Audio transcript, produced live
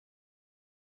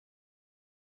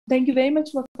Thank you very much,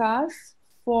 Waqas,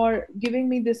 for giving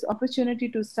me this opportunity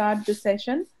to start the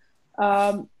session.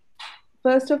 Um,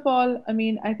 First of all,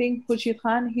 I think Khurshid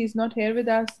Khan, he's not here with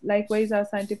us. Likewise, our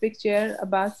scientific chair,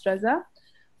 Abbas Raza.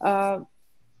 Uh,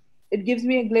 it gives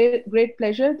me a great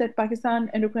pleasure that Pakistan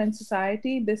Endocrine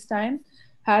Society this time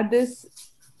had this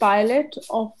pilot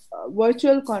of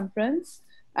virtual conference,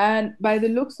 and by the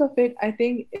looks of it, I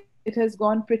think it has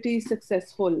gone pretty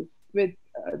successful with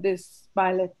this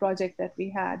pilot project that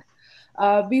we had.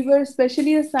 We were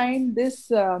specially assigned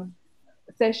this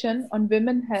session on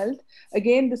women health.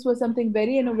 Again, this was something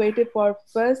very innovative for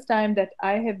first time that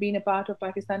I have been a part of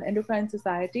Pakistan Endocrine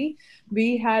Society.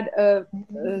 We had a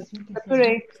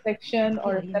separate section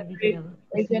or a separate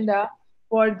agenda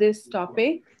for this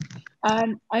topic.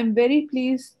 And I'm very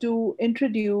pleased to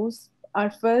introduce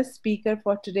our first speaker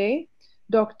for today,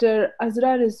 Dr.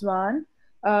 Azra Rizwan,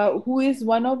 who is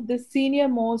one of the senior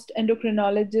most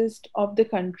endocrinologists of the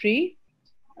country.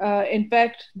 In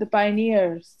fact, the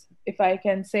pioneers, if I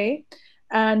can say.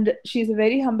 And she's a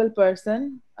very humble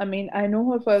person. I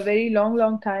know her for a very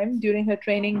long time during her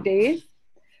training days.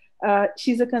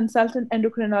 She's a consultant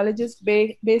endocrinologist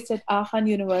based at Aachen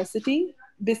University.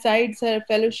 Besides her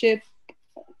fellowship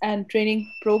and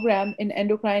training program in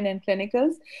endocrine and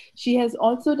clinicals, she has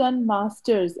also done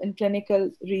masters in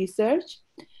clinical research.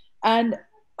 And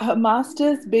her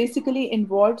master's basically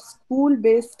involved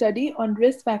school-based study on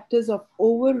risk factors of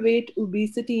overweight,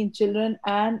 obesity in children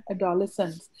and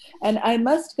adolescents. And I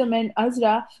must commend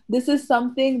Azra, this is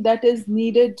something that is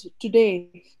needed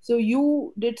today. So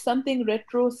you did something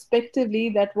retrospectively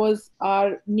that was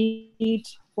our need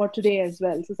for today as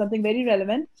well. So something very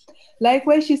relevant.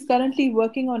 Likewise, she's currently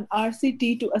working on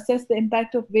RCT to assess the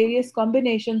impact of various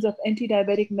combinations of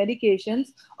anti-diabetic medications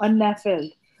on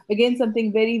NAFLD. Again,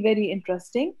 something very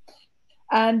interesting.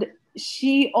 And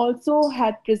she also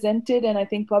had presented and I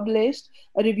think published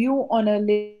a review on a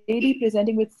lady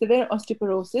presenting with severe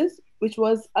osteoporosis, which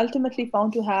was ultimately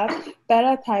found to have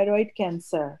parathyroid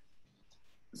cancer.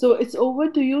 So it's over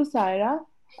to you, Saira.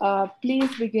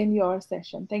 Please begin your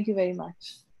session. Thank you very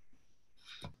much.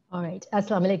 All right.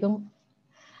 Assalamu alaikum.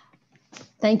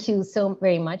 Thank you so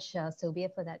very much,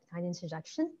 Sobia, for that kind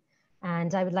introduction.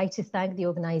 And I would like to thank the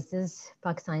organizers,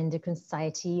 Pakistan Endocrine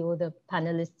Society, or the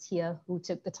panelists here who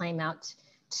took the time out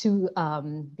to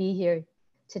be here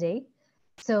today.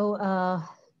 So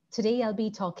today I'll be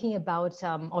talking about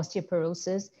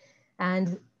osteoporosis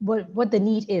and what the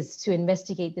need is to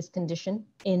investigate this condition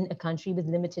in a country with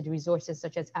limited resources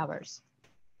such as ours.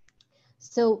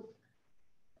 So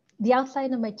the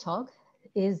outline of my talk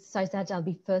is such that I'll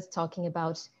be first talking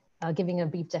about giving a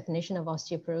brief definition of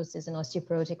osteoporosis and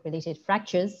osteoporotic related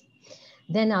fractures.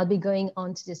 Then I'll be going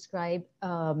on to describe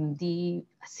the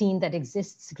scene that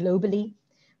exists globally,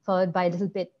 followed by a little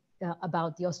bit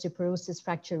about the osteoporosis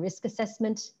fracture risk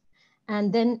assessment,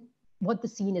 and then what the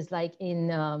scene is like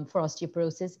for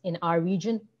osteoporosis in our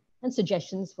region and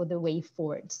suggestions for the way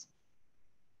forwards.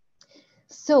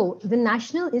 So the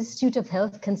National Institute of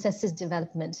Health Consensus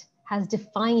Development has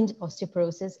defined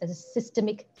osteoporosis as a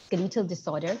systemic skeletal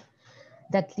disorder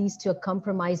that leads to a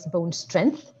compromised bone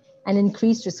strength and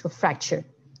increased risk of fracture.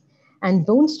 And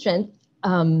bone strength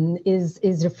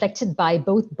is reflected by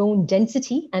both bone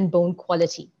density and bone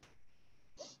quality.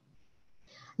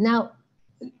 Now,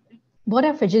 what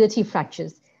are fragility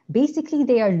fractures? Basically,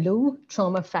 they are low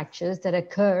trauma fractures that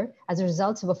occur as a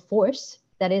result of a force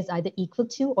that is either equal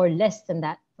to or less than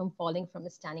that from falling from a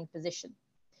standing position.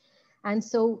 And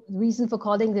so the reason for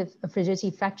calling the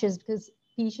fragility fractures is because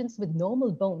patients with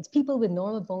normal bones, people with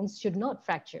normal bones should not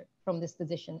fracture from this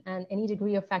position, and any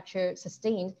degree of fracture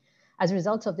sustained as a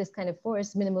result of this kind of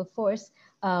force, minimal force,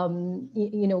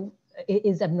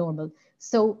 is abnormal.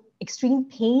 So extreme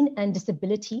pain and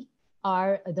disability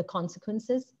are the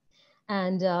consequences.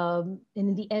 And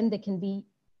in the end, there can be,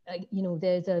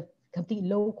 there's a complete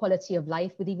low quality of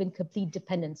life with even complete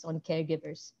dependence on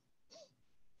caregivers.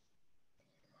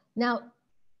 Now,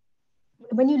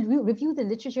 when you review the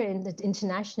literature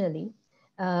internationally,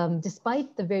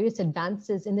 despite the various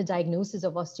advances in the diagnosis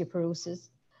of osteoporosis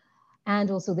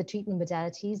and also the treatment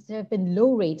modalities, there have been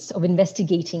low rates of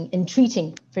investigating and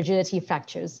treating fragility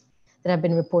fractures that have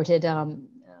been reported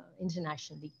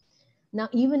internationally. Now,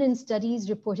 even in studies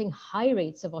reporting high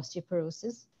rates of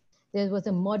osteoporosis, there was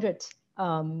a moderate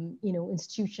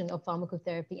institution of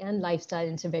pharmacotherapy and lifestyle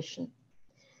intervention.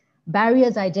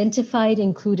 Barriers identified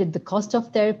included the cost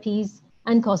of therapies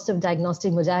and cost of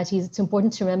diagnostic modalities. It's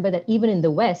important to remember that even in the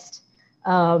West,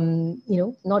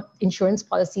 not insurance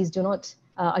policies do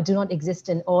not exist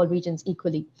in all regions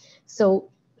equally.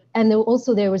 So And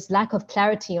there was lack of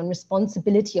clarity on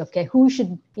responsibility of care. Who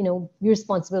should, be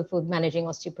responsible for managing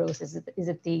osteoporosis? Is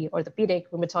it the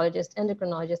orthopedic, rheumatologist,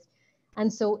 endocrinologist?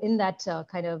 And so in that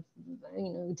kind of,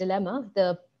 dilemma,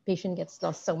 the patient gets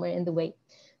lost somewhere in the way.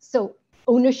 So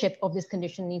ownership of this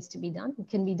condition needs to be done. It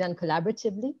can be done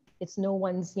collaboratively. It's no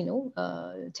one's,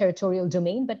 territorial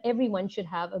domain, but everyone should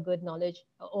have a good knowledge.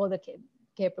 All the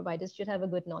care providers should have a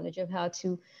good knowledge of how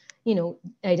to,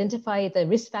 identify the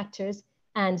risk factors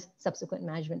and subsequent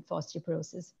management for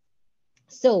osteoporosis.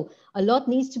 So a lot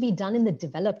needs to be done in the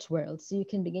developed world. So you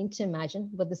can begin to imagine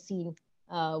what the scene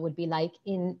would be like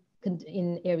in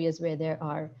areas where there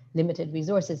are limited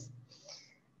resources.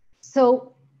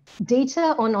 So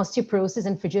data on osteoporosis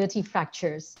and fragility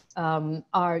fractures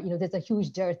there's a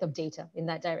huge dearth of data in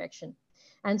that direction.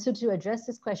 And so to address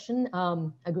this question,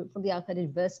 a group from the Al-Qaeda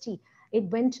University, it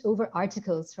went over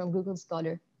articles from Google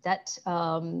Scholar that,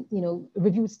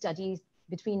 reviewed studies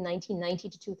between 1990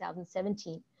 to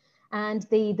 2017. And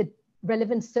the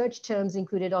relevant search terms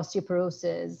included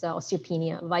osteoporosis,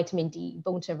 osteopenia, vitamin D,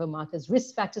 bone turnover markers,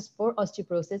 risk factors for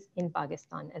osteoporosis in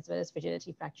Pakistan, as well as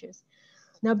fragility fractures.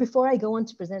 Now, before I go on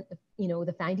to present,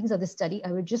 the findings of the study,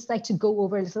 I would just like to go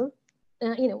over a little,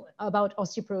 about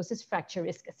osteoporosis fracture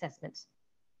risk assessment.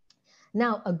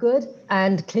 Now, a good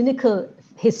and clinical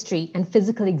history and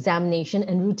physical examination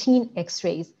and routine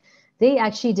X-rays, they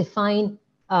actually define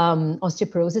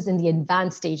osteoporosis in the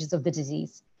advanced stages of the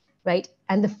disease, right?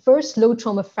 And the first low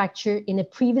trauma fracture in a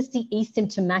previously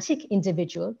asymptomatic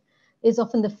individual is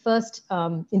often the first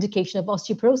indication of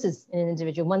osteoporosis in an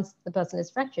individual once the person is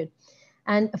fractured.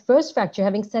 And a first fracture,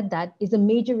 having said that, is a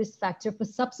major risk factor for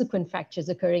subsequent fractures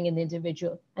occurring in the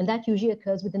individual. And that usually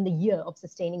occurs within the year of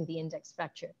sustaining the index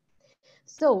fracture.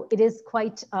 So it is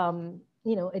quite,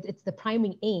 it's the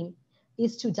primary aim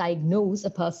is to diagnose a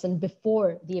person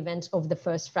before the event of the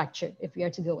first fracture, if we are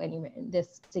to go anywhere in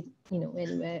this,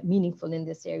 anywhere meaningful in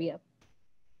this area.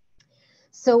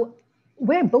 So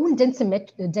where bone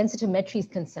densitometry is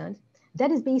concerned,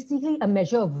 that is basically a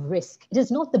measure of risk. It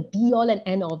is not the be all and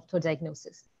end all for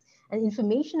diagnosis. And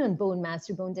information on bone mass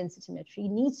through bone densitometry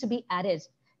needs to be added,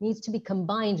 needs to be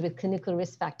combined with clinical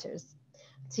risk factors.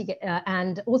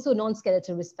 And also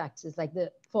non-skeletal risk factors like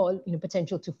the fall,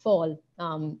 potential to fall,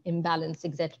 imbalance,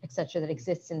 etc., that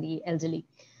exists in the elderly.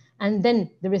 And then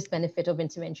the risk benefit of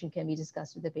intervention can be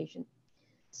discussed with the patient.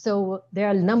 So there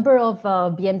are a number of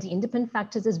BMD independent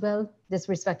factors as well. There's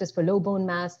risk factors for low bone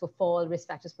mass, for fall, risk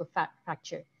factors for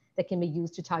fracture that can be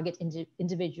used to target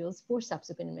individuals for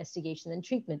subsequent investigation and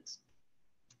treatment.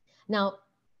 Now,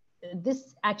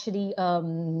 this actually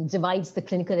divides the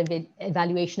clinical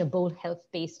evaluation of bone health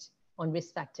based on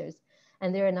risk factors.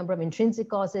 And there are a number of intrinsic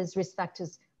causes, risk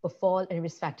factors for fall and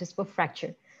risk factors for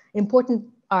fracture. Important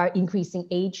are increasing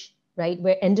age, right?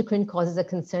 Where endocrine causes are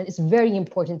concerned, it's very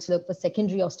important to look for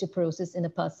secondary osteoporosis in a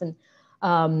person.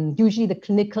 Usually the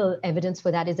clinical evidence for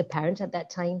that is apparent at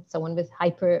that time. Someone with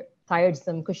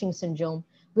hyperthyroidism, Cushing syndrome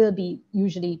will be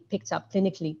usually picked up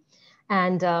clinically.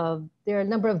 And there are a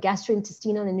number of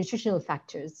gastrointestinal and nutritional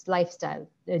factors, lifestyle,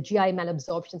 GI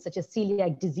malabsorption, such as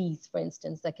celiac disease, for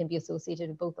instance, that can be associated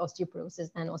with both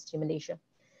osteoporosis and osteomalacia.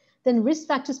 Then risk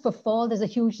factors for fall, there's a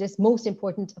huge list. Most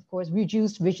important, of course,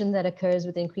 reduced vision that occurs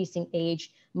with increasing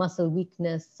age, muscle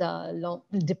weakness,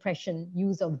 depression,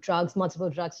 use of drugs, multiple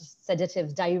drugs,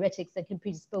 sedatives, diuretics that can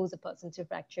predispose a person to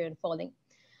fracture and falling.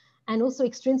 And also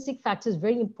extrinsic factors,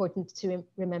 very important to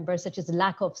remember, such as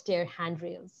lack of stair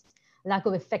handrails, lack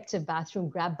of effective bathroom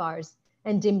grab bars,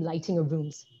 and dim lighting of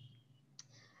rooms.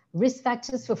 Risk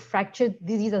factors for fracture,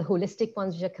 these are holistic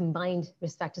ones, which are combined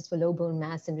risk factors for low bone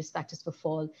mass and risk factors for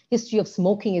fall. History of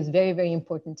smoking is very, very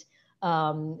important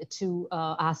to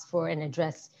ask for and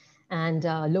address. And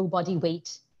low body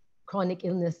weight, chronic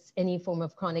illness, any form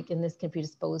of chronic illness can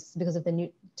predispose because of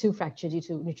to fracture due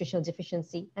to nutritional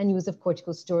deficiency, and use of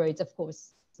corticosteroids, of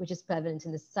course, which is prevalent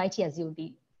in the society, as you'll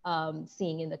be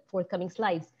seeing in the forthcoming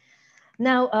slides.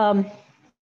 Now,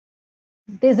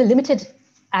 there's a limited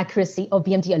accuracy of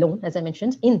BMD alone, as I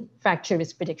mentioned, in fracture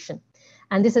risk prediction.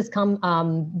 And this has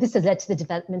led to the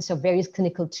development of various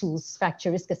clinical tools,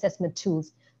 fracture risk assessment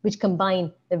tools, which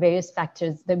combine the various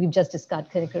factors that we've just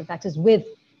discussed, clinical factors, with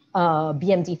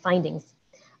BMD findings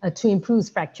to improve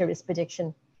fracture risk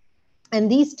prediction. And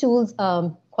these tools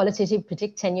qualitatively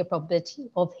predict 10-year probability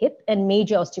of hip and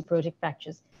major osteoporotic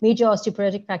fractures. Major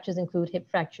osteoporotic fractures include hip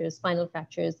fractures, spinal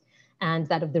fractures, and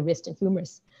that of the wrist and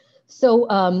humerus. So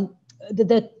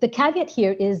the caveat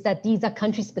here is that these are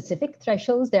country-specific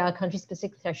thresholds. There are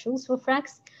country-specific thresholds for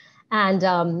fracs, and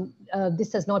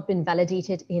this has not been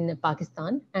validated in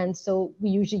Pakistan. And so we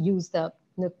usually use the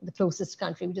closest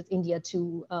country, which is India,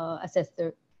 to assess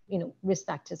the risk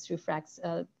factors through FRAX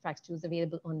tools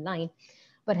available online.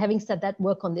 But having said that,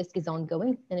 work on this is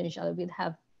ongoing, and inshallah we'll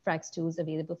have FRAX tools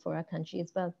available for our country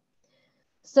as well.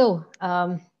 So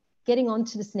getting on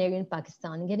to the scenario in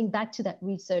Pakistan and getting back to that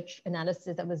research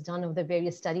analysis that was done of the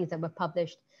various studies that were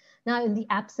published. Now, in the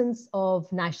absence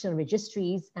of national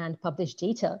registries and published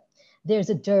data, there's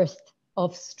a dearth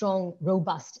of strong,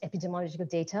 robust epidemiological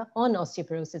data on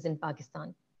osteoporosis in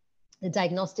Pakistan. The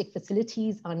diagnostic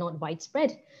facilities are not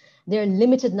widespread. There are a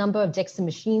limited number of DEXA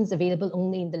machines available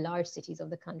only in the large cities of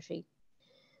the country.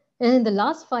 And in the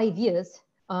last 5 years,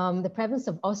 the prevalence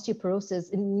of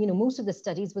osteoporosis in most of the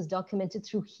studies was documented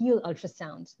through heel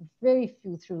ultrasound, very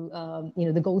few through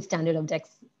the gold standard of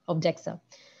DEXA.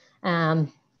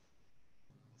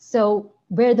 So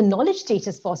where the knowledge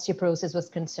status for osteoporosis was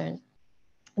concerned,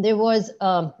 there was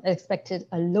expected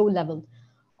a low level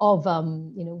of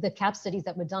the CAP studies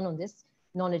that were done on this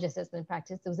knowledge assessment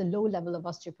practice. There was a low level of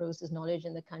osteoporosis knowledge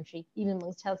in the country, even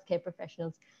amongst healthcare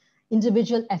professionals.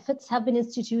 Individual efforts have been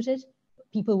instituted,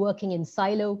 people working in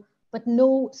silo, but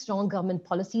no strong government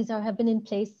policies have been in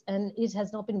place, and it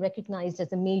has not been recognized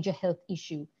as a major health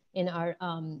issue in our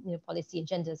policy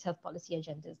agendas, health policy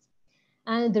agendas.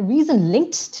 And the reason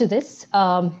linked to this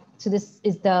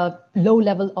is the low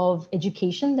level of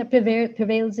education that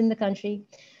prevails in the country,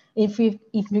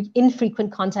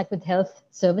 infrequent contact with health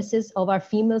services of our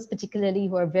females, particularly,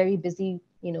 who are very busy,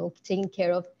 taking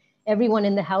care of everyone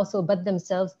in the household but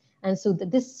themselves. And so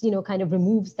that this, kind of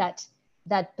removes that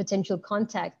potential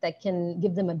contact that can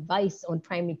give them advice on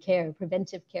primary care,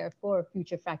 preventive care for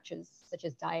future fractures, such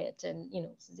as diet and,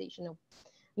 cessation of,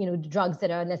 drugs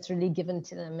that are necessarily given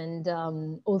to them.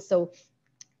 And also,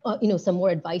 some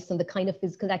more advice on the kind of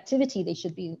physical activity they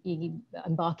should be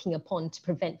embarking upon to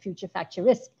prevent future fracture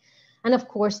risk. And of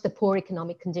course, the poor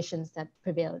economic conditions that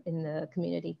prevail in the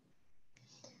community.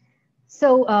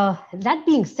 So that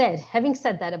being said, having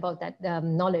said that about that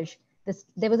knowledge,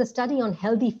 there was a study on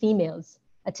healthy females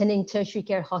attending tertiary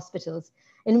care hospitals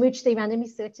in which they randomly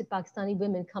selected Pakistani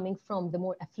women coming from the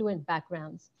more affluent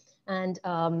backgrounds and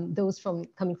those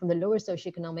coming from the lower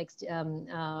socioeconomic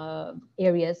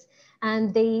areas.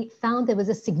 And they found there was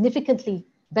a significantly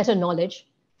better knowledge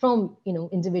from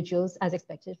individuals, as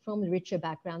expected, from richer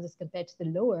backgrounds as compared to the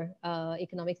lower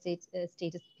economic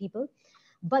status people.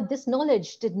 But this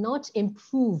knowledge did not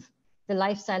improve the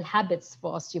lifestyle habits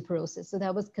for osteoporosis. So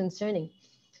that was concerning.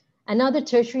 Another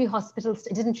tertiary hospital,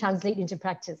 it didn't translate into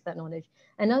practice, that knowledge.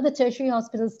 Another tertiary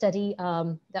hospital study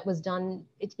that was done,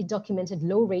 it documented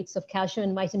low rates of calcium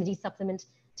and vitamin D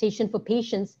supplementation for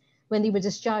patients when they were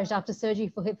discharged after surgery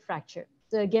for hip fracture.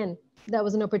 So again, that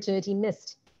was an opportunity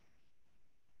missed.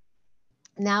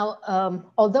 Now,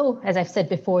 although, as I've said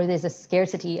before, there's a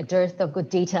scarcity, a dearth of good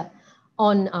data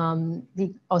on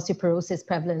the osteoporosis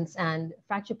prevalence and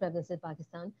fracture prevalence in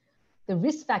Pakistan, the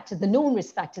risk factors, the known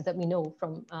risk factors that we know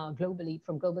from globally,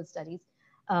 from global studies,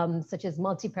 such as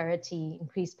multiparity,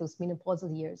 increased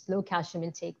postmenopausal years, low calcium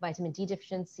intake, vitamin D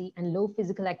deficiency, and low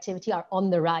physical activity are on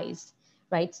the rise,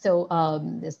 right? So,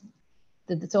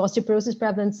 so osteoporosis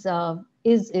prevalence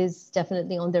is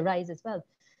definitely on the rise as well.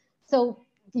 So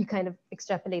you kind of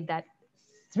extrapolate that.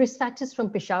 Risk factors from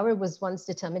Peshawar was once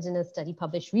determined in a study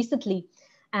published recently,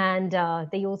 and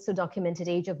they also documented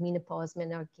age of menopause,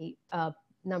 menarche,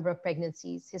 number of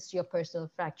pregnancies, history of personal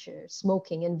fracture,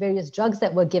 smoking, and various drugs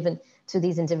that were given to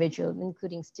these individuals,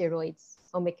 including steroids,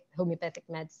 homeopathic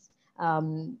meds,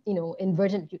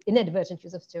 inadvertent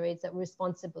use of steroids that were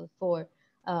responsible for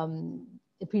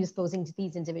predisposing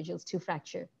these individuals to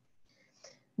fracture.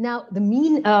 Now, the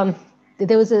mean,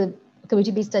 there was a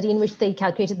community-based study in which they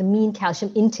calculated the mean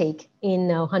calcium intake in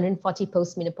 140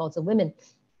 postmenopausal women.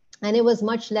 And it was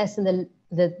much less than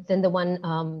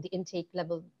the intake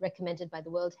level recommended by the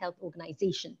World Health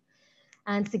Organization.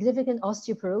 And significant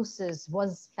osteoporosis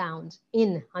was found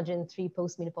in 103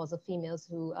 postmenopausal females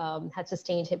who had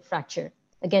sustained hip fracture.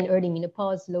 Again, early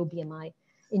menopause, low BMI,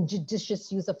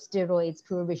 injudicious use of steroids,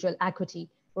 poor visual acuity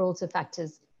were also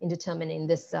factors in determining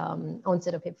this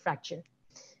onset of hip fracture.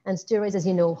 And steroids, as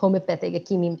you know, homeopathic,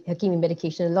 Hakimi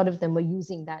medication, a lot of them were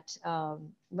using that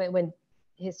when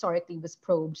historically was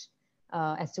probed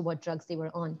as to what drugs they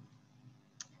were on.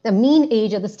 The mean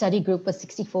age of the study group was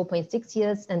 64.6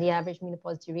 years, and the average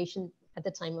menopause duration at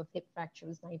the time of hip fracture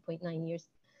was 9.9 years.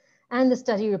 And the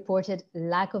study reported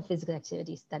lack of physical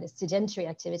activities, that is sedentary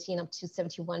activity, in up to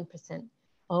 71%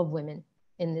 of women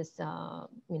in this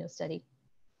study.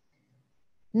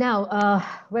 Now,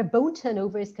 where bone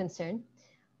turnover is concerned,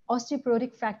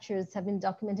 osteoporotic fractures have been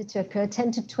documented to occur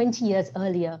 10 to 20 years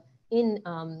earlier in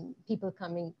people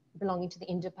belonging to the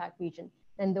Indo-Pak region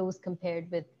than those compared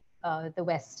with the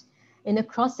West. in a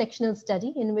cross-sectional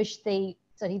study in which they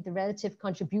studied the relative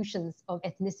contributions of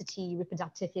ethnicity,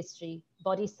 reproductive history,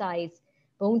 body size,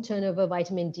 bone turnover,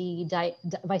 vitamin D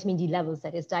levels,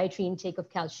 that is dietary intake of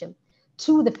calcium,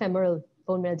 to the femoral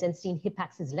bone mineral density and hip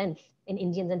axis length in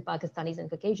Indians and Pakistanis and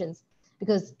Caucasians,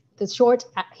 because the short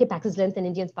hip axis length in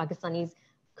Indians, Pakistanis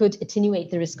could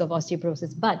attenuate the risk of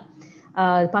osteoporosis. But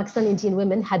Pakistani Indian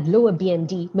women had lower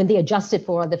BMD when they adjusted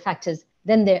for other factors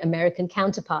than their American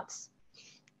counterparts.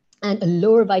 And a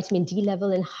lower vitamin D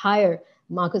level and higher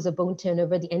markers of bone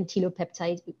turnover, the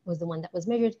N-telopeptide was the one that was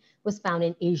measured, was found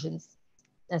in Asians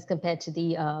as compared to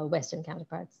the Western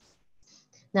counterparts.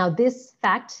 Now, this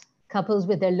fact, coupled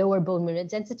with their lower bone mineral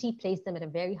density, placed them at a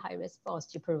very high risk for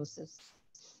osteoporosis.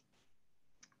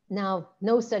 Now,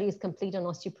 no study is complete on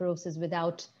osteoporosis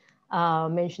without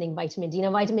mentioning vitamin D.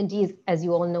 Now, vitamin D, is, as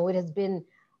you all know, it has been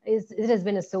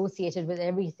associated with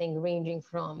everything ranging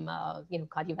from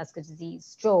cardiovascular disease,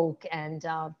 stroke, and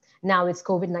now it's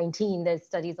COVID-19. There's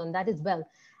studies on that as well.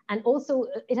 And also,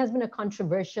 it has been a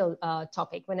controversial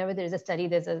topic. Whenever there's a study,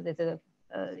 there's a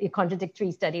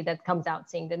contradictory study that comes out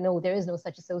saying that no, there is no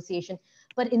such association.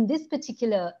 But in this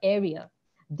particular area,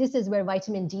 this is where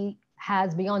vitamin D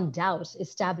has beyond doubt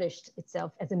established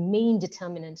itself as a main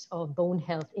determinant of bone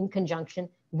health in conjunction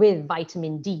with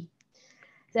vitamin D.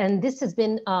 And this has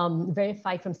been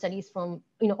verified from studies from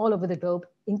all over the globe,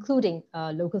 including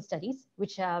local studies,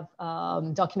 which have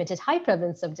documented high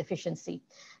prevalence of deficiency,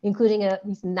 including a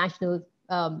recent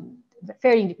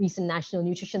very recent national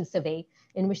nutrition survey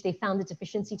in which they found the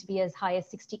deficiency to be as high as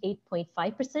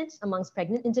 68.5% amongst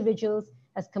pregnant individuals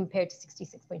as compared to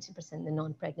 66.2% in the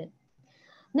non-pregnant.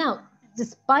 Now,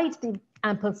 despite the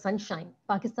ample sunshine,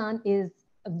 Pakistan is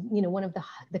one of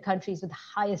the countries with the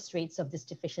highest rates of this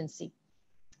deficiency.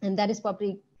 And that is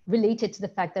probably related to the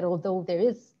fact that although there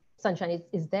is sunshine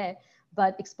is there,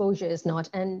 but exposure is not.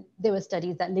 And there were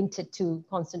studies that linked it to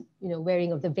constant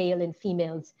wearing of the veil in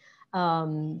females,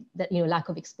 that lack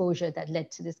of exposure that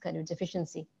led to this kind of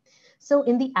deficiency. So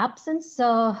in the absence,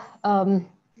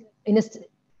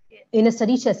 in a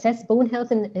study to assess bone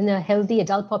health in a healthy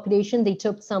adult population, they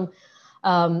took a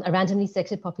randomly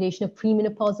selected population of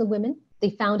premenopausal women. They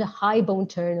found a high bone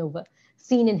turnover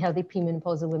seen in healthy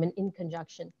premenopausal women in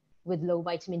conjunction with low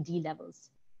vitamin D levels.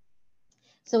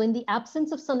 So in the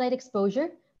absence of sunlight exposure,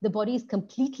 the body is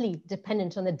completely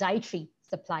dependent on the dietary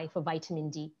supply for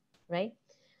vitamin D, right?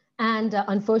 And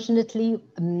unfortunately,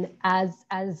 as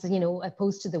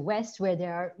opposed to the West, where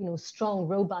there are strong,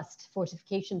 robust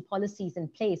fortification policies in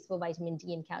place for vitamin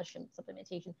D and calcium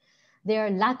supplementation, there are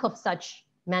lack of such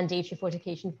mandatory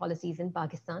fortification policies in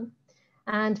Pakistan.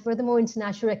 And furthermore,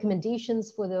 international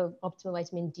recommendations for the optimal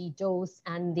vitamin D dose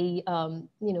and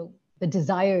the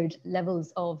desired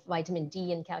levels of vitamin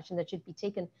D and calcium that should be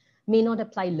taken may not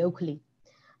apply locally.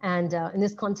 And in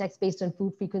this context, based on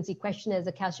food frequency questionnaires,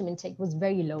 the calcium intake was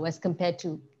very low as compared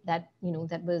to that,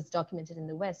 that was documented in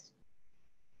the West.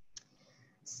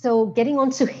 So getting on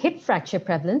to hip fracture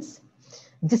prevalence,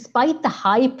 despite the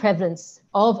high prevalence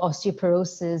of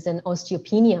osteoporosis and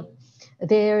osteopenia,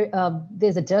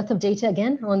 there's a dearth of data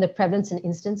again on the prevalence and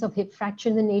incidence of hip fracture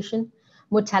in the nation.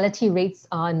 Mortality rates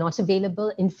are not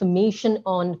available. Information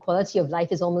on quality of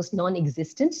life is almost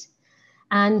non-existent.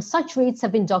 And such rates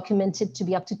have been documented to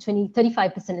be up to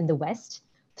 35% in the West,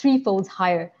 threefold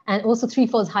higher, and also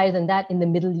threefold higher than that in the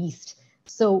Middle East.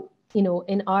 So,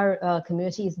 in our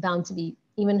community is bound to be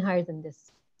even higher than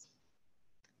this.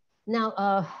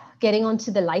 Now, getting on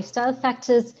to the lifestyle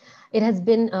factors, it has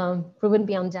been proven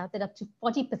beyond doubt that up to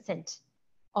 40%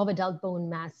 of adult bone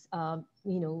mass,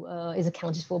 is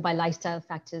accounted for by lifestyle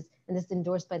factors, and this is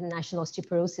endorsed by the National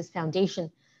Osteoporosis Foundation.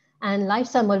 And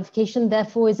lifestyle modification,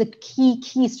 therefore, is a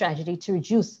key strategy to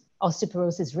reduce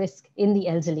osteoporosis risk in the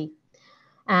elderly.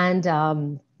 And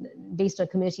based on a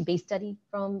community-based study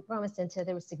from a center,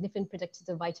 there were significant predictors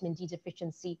of vitamin D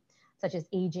deficiency, such as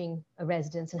aging,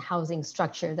 residence, and housing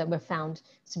structure that were found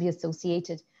to be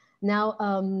associated.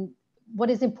 Now,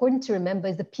 what is important to remember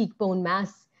is the peak bone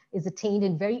mass is attained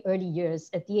in very early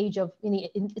years. At the age of,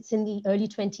 it's in the early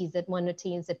 20s that one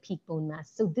attains a peak bone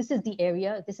mass. So this is the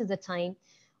area, this is the time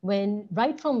when,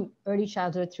 right from early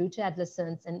childhood through to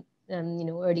adolescence and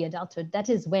early adulthood, that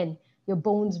is when your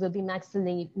bones will be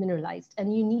maximally mineralized.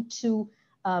 And you need to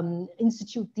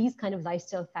institute these kind of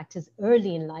lifestyle factors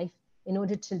early in life in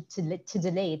order to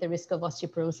delay the risk of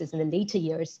osteoporosis in the later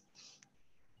years.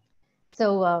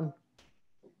 So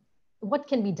what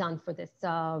can be done for this?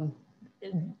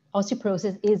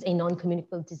 Osteoporosis is a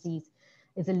non-communicable disease.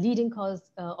 It's a leading cause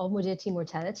of morbidity and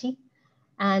mortality.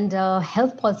 And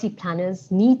health policy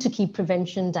planners need to keep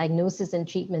prevention, diagnosis, and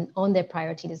treatment on their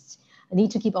priority list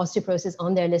need to keep osteoporosis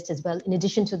on their list as well, in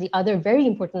addition to the other very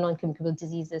important non-communicable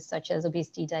diseases such as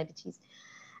obesity, diabetes.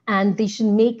 And they should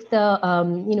make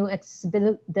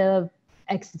the,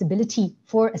 accessibility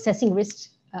for assessing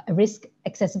risk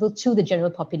accessible to the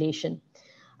general population.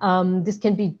 This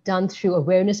can be done through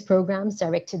awareness programs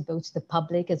directed both to the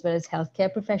public as well as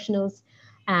healthcare professionals,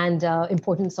 and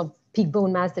importance of peak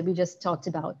bone mass that we just talked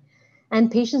about. And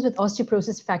patients with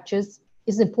osteoporosis fractures,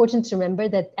 it's important to remember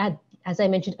that, as I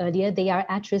mentioned earlier, they are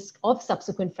at risk of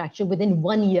subsequent fracture within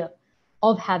 1 year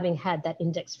of having had that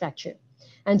index fracture.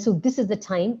 And so this is the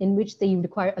time in which they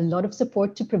require a lot of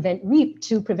support to prevent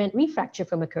refracture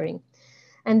from occurring.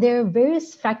 And there are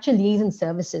various fracture liaison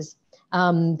services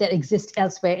that exist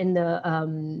elsewhere in the,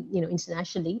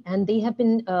 internationally, and they have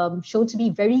been shown to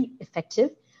be very effective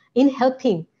in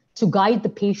helping to guide the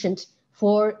patient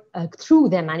through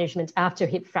their management after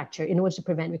hip fracture in order to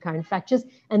prevent recurrent fractures.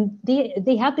 And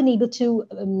they have been able to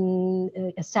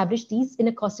establish these in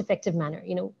a cost-effective manner,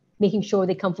 making sure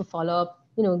they come for follow-up,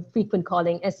 frequent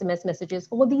calling, SMS messages,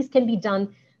 all these can be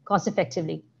done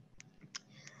cost-effectively.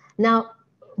 Now,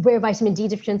 where vitamin D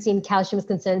deficiency and calcium is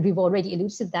concerned, we've already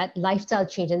alluded to that. Lifestyle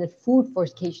change and the food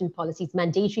fortification policies,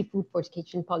 mandatory food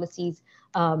fortification policies,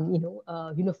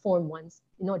 uniform ones,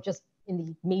 not just in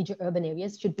the major urban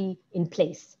areas, should be in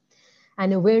place.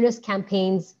 And awareness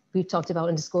campaigns, we've talked about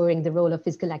underscoring the role of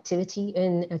physical activity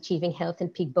in achieving health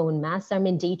and peak bone mass are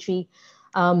mandatory.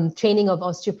 Training of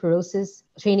osteoporosis,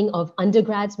 training of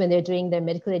undergrads when they're doing their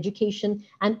medical education,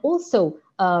 and also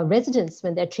residents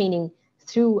when they're training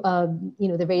through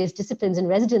the various disciplines in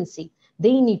residency.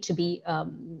 They need to be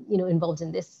involved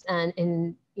in this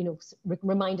and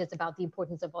remind us about the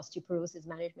importance of osteoporosis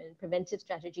management and preventive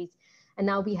strategies. And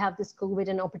now we have this COVID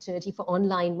and opportunity for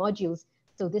online modules.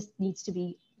 So it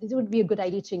would be a good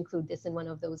idea to include this in one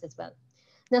of those as well.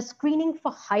 Now, screening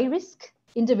for high risk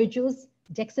individuals,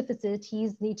 DEXA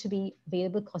facilities need to be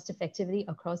available cost effectively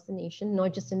across the nation,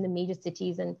 not just in the major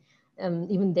cities. And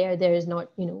even there is not,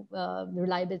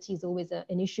 reliability is always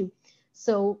an issue.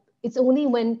 So it's only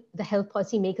when the health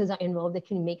policy makers are involved that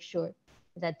can make sure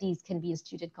that these can be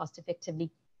instituted cost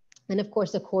effectively. And of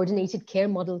course, a coordinated care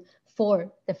model for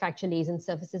the fracture liaison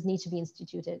services need to be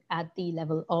instituted at the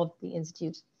level of the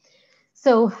institute.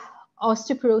 So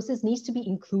osteoporosis needs to be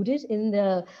included in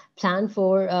the plan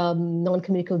for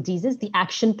non-communicable diseases, the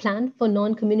action plan for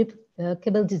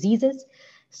non-communicable diseases,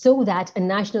 so that a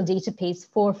national database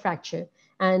for fracture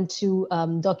and to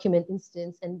document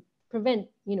incidents and prevent,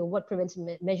 what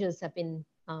preventive measures have been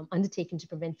undertaken to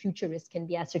prevent future risks can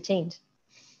be ascertained.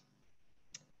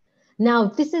 Now,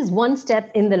 this is one step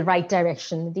in the right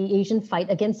direction. The Asian Fight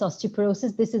Against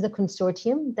Osteoporosis, this is a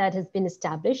consortium that has been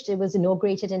established. It was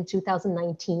inaugurated in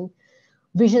 2019.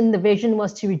 The vision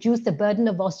was to reduce the burden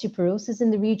of osteoporosis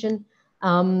in the region.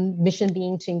 Mission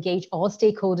being to engage all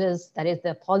stakeholders, that is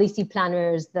the policy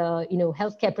planners, the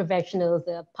healthcare professionals,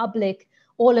 the public,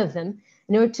 all of them,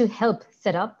 in order to help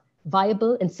set up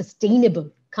viable and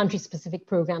sustainable country-specific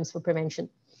programs for prevention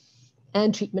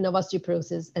and treatment of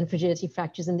osteoporosis and fragility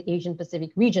fractures in the Asian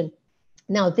Pacific region.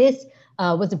 Now, this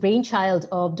was the brainchild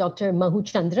of Dr. Mahu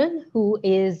Chandran, who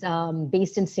is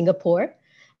based in Singapore.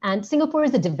 And Singapore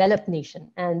is a developed nation,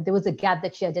 and there was a gap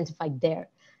that she identified there.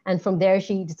 And from there,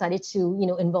 she decided to,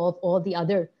 involve all the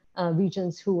other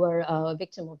regions who were a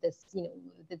victim of this,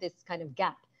 this kind of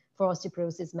gap for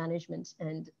osteoporosis management,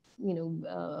 and,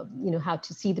 how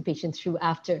to see the patient through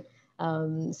after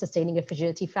sustaining a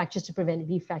fragility fractures to prevent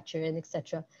refracture and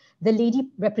etc. The lady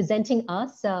representing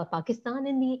us, Pakistan,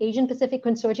 in the Asian Pacific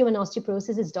Consortium on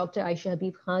Osteoporosis is Dr. Aisha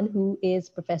Habib Khan, who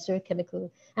is professor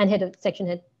chemical and head of section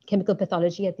head chemical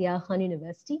pathology at the Aga Khan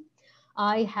University.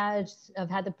 I've had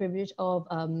the privilege of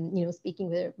speaking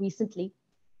with her recently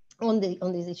on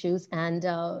these issues, and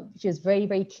she was very,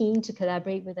 very keen to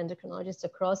collaborate with endocrinologists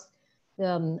across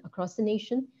the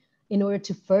nation in order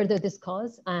to further this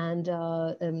cause and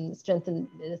strengthen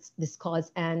this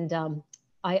cause. And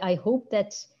I hope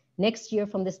that next year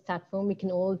from this platform we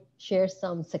can all share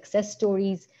some success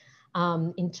stories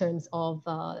in terms of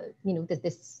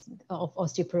this of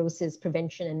osteoporosis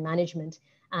prevention and management,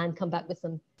 and come back with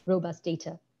some robust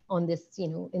data on this,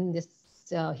 in this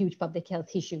huge public health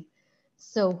issue.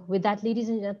 So with that, ladies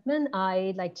and gentlemen,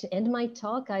 I'd like to end my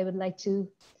talk. I would like to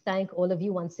thank all of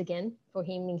you once again for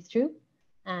hearing me through,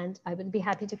 and I would be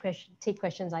happy to take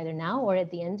questions either now or at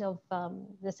the end of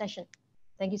the session.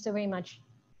 Thank you so very much.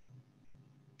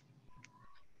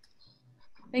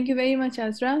 Thank you very much,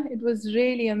 Azra. It was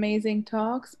really amazing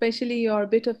talk, especially your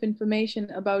bit of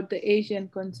information about the Asian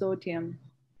Consortium.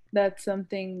 That's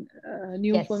something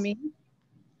new for me.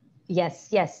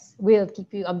 Yes, we'll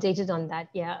keep you updated on that.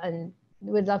 Yeah, and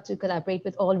would love to collaborate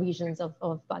with all regions of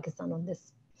Pakistan on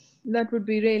this. That would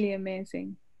be really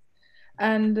amazing.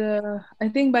 And I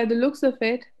think by the looks of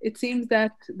it, it seems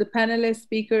that the panelists,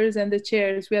 speakers, and the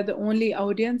chairs, we are the only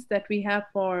audience that we have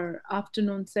for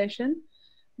afternoon session.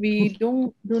 We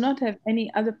do not have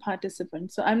any other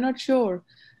participants. So I'm not sure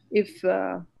if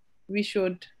we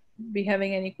should be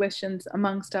having any questions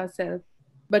amongst ourselves.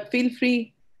 But feel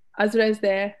free. Azra is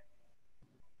there.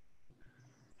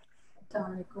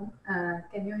 Assalamualaikum.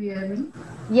 Can you hear me?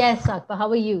 Yes, Aqiba, how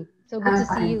are you? So good to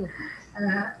see you.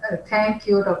 Thank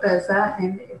you, Dr. Azra,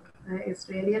 and it's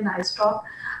really a nice talk.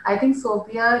 I think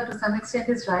Sobia to some extent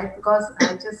is right, because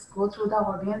I just go through the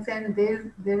audience and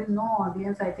there is no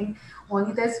audience. I think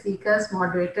only the speakers,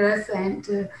 moderators, and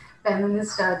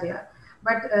panelists are there.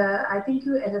 But I think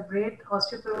you elaborate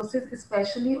osteoporosis,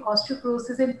 especially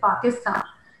osteoporosis in Pakistan.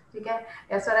 ठीक है,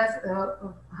 as far as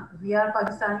we are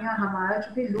Pakistani और हमारा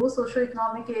जो भी low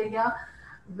socio-economic area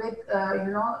with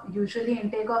usually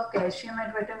intake of calcium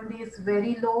and vitamin D is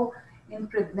very low in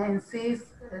pregnancies.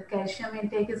 Calcium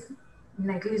intake is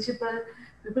negligible.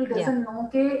 People doesn't know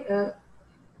that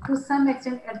to some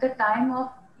extent at the time of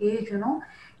age, 20,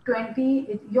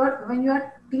 when you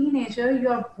are teenager,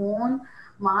 your bone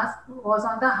mass was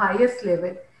on the highest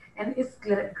level, and it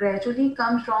gradually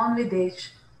comes down with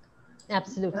age.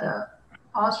 Absolutely.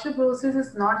 Osteoporosis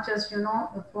is not just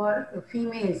for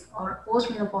females or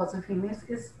postmenopausal females,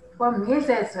 it's for males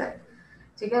as well.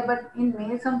 But in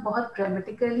males हम बहुत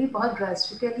dramatically, बहुत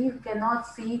drastically cannot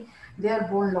see their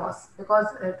bone loss, because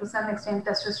to some extent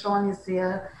testosterone is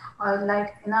there, or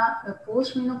like in a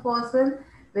postmenopausal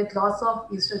with loss of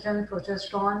estrogen,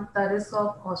 progesterone, the risk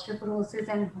of osteoporosis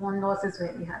and bone loss is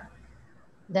very high.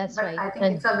 That's right. I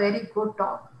think it's a very good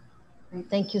talk.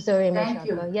 Thank you so very much. Thank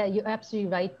you. Yeah, you're absolutely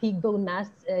right. Peak bone mass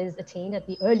is attained at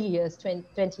the early years, 20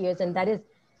 years, and that is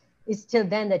till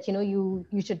then that you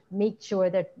should make sure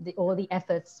that all the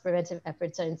preventive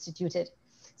efforts are instituted,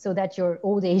 so that your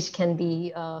old age can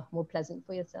be more pleasant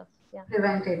for yourself. Yeah.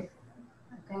 Prevented.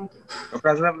 Thank you.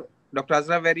 Dr.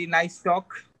 Azra, very nice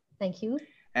talk. Thank you.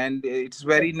 And it's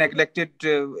very neglected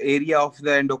area of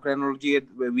the endocrinology.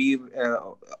 We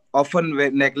often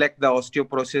neglect the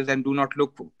osteoporosis and do not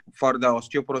look for the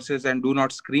osteoporosis and do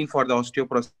not screen for the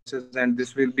osteoporosis. And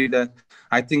this will be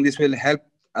I think this will help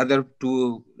other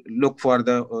to look for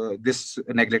this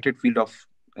neglected field of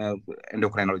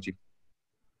endocrinology.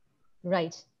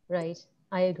 Right.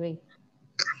 I agree.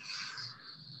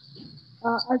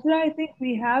 Azra, I think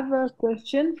we have a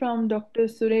question from Dr.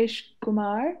 Suresh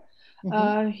Kumar.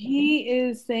 He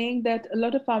is saying that a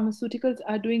lot of pharmaceuticals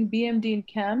are doing BMD in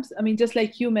camps. I mean, just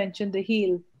like you mentioned, the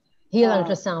HEAL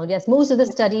ultrasound. Yes, most of the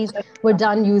studies were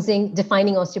done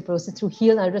defining osteoporosis through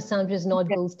HEAL ultrasound, which is not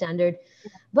gold standard.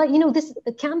 But this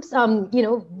camps,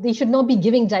 they should not be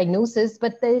giving diagnosis,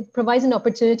 but it provides an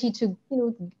opportunity to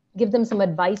give them some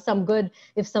advice, some good,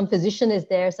 if some physician is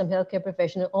there, some healthcare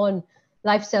professional, on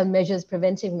lifestyle measures,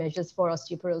 preventive measures for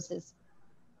osteoporosis.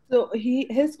 So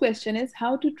his question is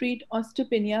how to treat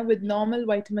osteopenia with normal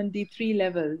vitamin D3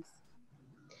 levels.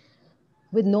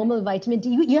 With normal vitamin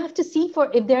D, you have to see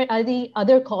if there are the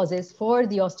other causes for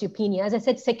the osteopenia. As I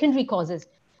said, secondary causes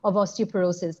of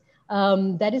osteoporosis.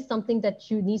 That is something that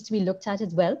needs to be looked at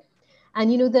as well.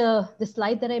 And the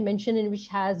slide that I mentioned, in which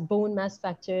has bone mass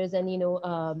factors and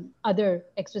other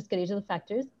extraskeletal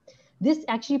factors, this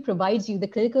actually provides you, the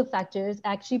clinical factors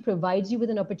actually provides you with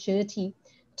an opportunity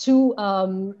to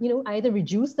either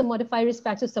reduce the modified risk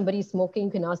factor. If somebody is smoking,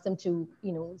 you can ask them to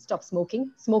stop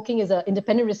smoking. Smoking is an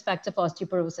independent risk factor for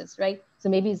osteoporosis, right? So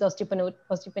maybe his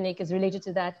osteopenic is related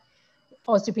to that.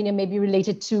 Osteopenia may be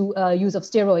related to use of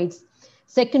steroids.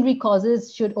 Secondary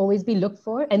causes should always be looked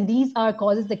for, and these are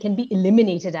causes that can be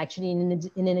eliminated actually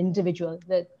in an individual.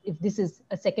 That if this is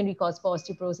a secondary cause for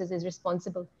osteoporosis, is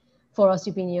responsible for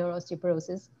osteopenia or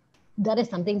osteoporosis, that is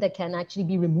something that can actually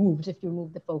be removed if you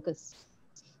remove the focus.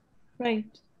 Right,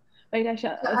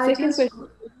 Aisha. Second question.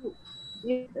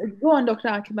 Go on, Dr.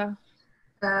 Aqiba.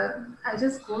 I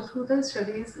just go through the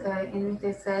studies in which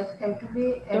they said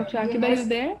every Dr. Aqiba, is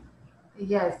there?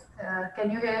 Yes.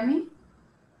 Can you hear me?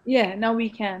 Yeah, now we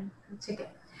can. Okay.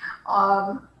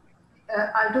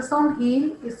 Ultrasound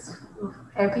HEAL is,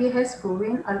 FDA has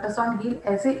proven ultrasound HEAL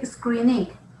as a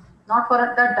screening, not for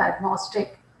the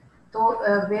diagnostic. So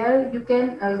where you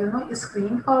can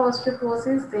screen for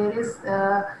osteoporosis, there is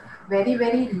very,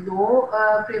 very low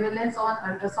prevalence on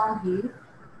ultrasound HEAL.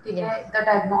 Yes. The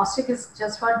diagnostic is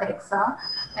just for DEXA,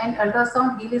 and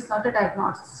ultrasound HEAL is not a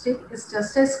diagnostic, it's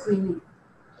just a screening.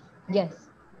 Yes,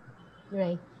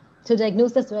 right. To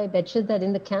diagnose, that's why I mentioned that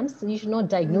in the camps, you should not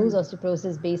diagnose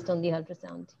osteoporosis based on the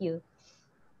ultrasound HEAL.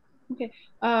 Okay.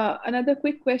 Another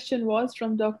quick question was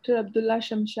from Dr. Abdullah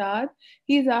Shamshad.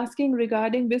 He's asking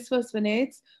regarding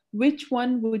bisphosphonates, which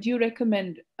one would you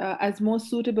recommend as most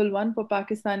suitable one for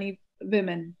Pakistani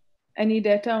women? Any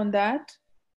data on that?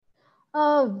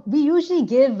 We usually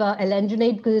give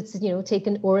alendronate because it's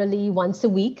taken orally once a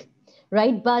week,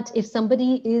 right? But if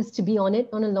somebody is to be on it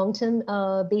on a long-term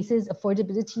basis,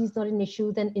 affordability is not an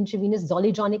issue. Then intravenous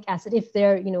zoledronic acid, if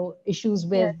there are issues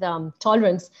with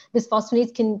tolerance,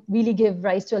 bisphosphonates can really give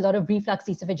rise to a lot of reflux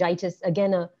esophagitis.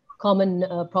 Again, a common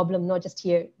problem, not just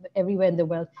here, but everywhere in the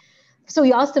world. So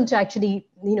we asked them to actually,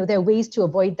 there are ways to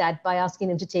avoid that by asking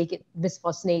them to take it,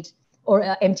 bisphosphonate or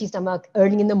empty stomach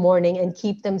early in the morning and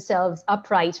keep themselves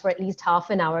upright for at least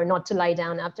half an hour, not to lie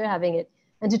down after having it,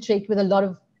 and to drink with a lot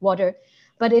of water.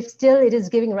 But if still it is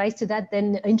giving rise to that,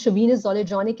 then intravenous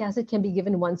zoledronic acid can be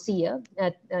given once a year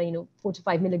at 4 to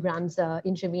 5 milligrams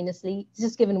intravenously. It's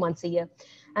just given once a year.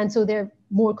 And so there are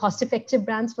more cost-effective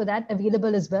brands for that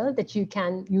available as well that you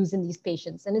can use in these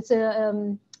patients. And it's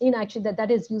actually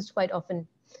that is used quite often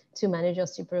to manage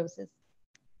osteoporosis.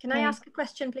 Can I ask a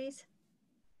question, please?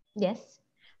 Yes.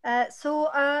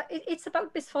 It's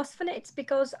about bisphosphonates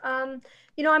because, I'm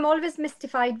always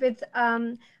mystified with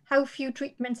how few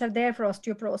treatments are there for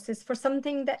osteoporosis for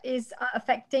something that is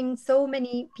affecting so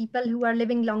many people who are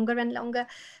living longer and longer.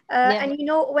 And,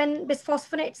 when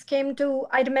bisphosphonates came to,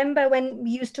 I remember when we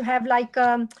used to have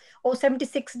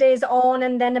 76 days on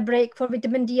and then a break for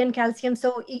vitamin D and calcium.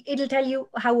 So it'll tell you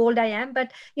how old I am.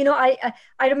 But, I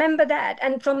remember that.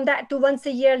 And from that to once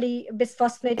a yearly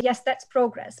bisphosphonate, yes, that's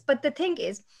progress. But the thing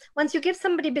is, once you give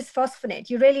somebody bisphosphonate,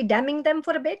 you're really damning them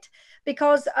for a bit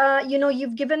because,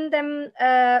 you've given them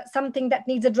something that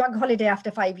needs a drug holiday after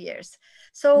 5 years.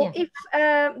 So if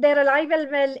they're alive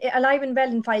and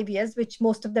well in 5 years, which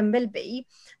most of them will be,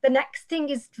 the next thing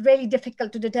is really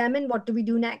difficult to determine. What do we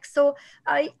do next? So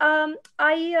I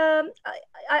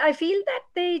feel that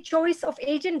the choice of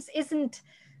agents isn't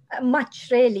much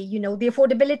really, the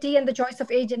affordability and the choice of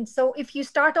agents. So if you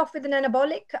start off with an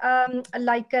anabolic,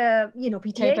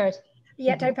 PTA,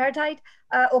 tripartite,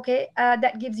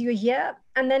 that gives you a year,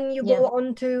 and then you go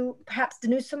on to perhaps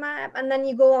denosumab, and then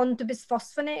you go on to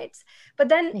bisphosphonates. But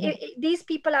then these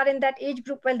people are in that age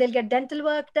group where they'll get dental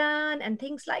work done and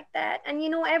things like that, and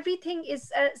everything is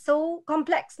so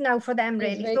complex now for them.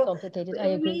 Really, it's very complicated. I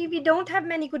agree. We don't have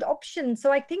many good options.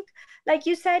 So I think, like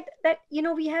you said, that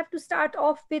we have to start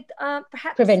off with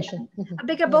perhaps prevention, a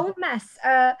bigger bone mass.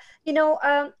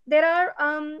 There are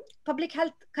public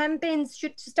health campaigns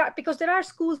should start because there are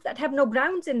schools that have no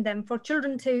grounds in them for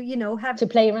children to have to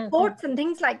play around, sports and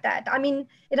things like that. I mean,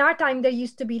 in our time there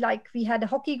used to be we had a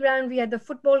hockey ground, we had the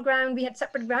football ground, we had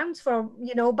separate grounds for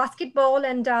basketball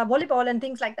and volleyball and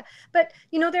things like that. But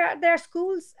there are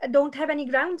schools that don't have any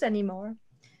grounds anymore.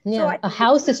 So a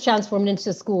house is transformed into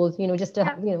a school, just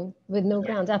with no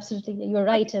grounds. Absolutely, you're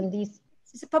right. And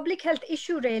it's a public health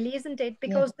issue, really, isn't it?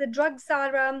 Because the drugs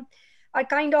are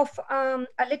kind of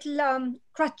a little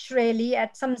crutch, really,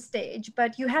 at some stage,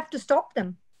 but you have to stop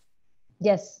them.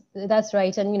 Yes, that's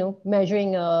right. And,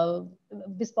 measuring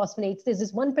bisphosphonates, there's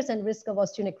this 1% risk of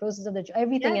osteonecrosis of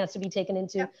everything has to be taken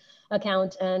into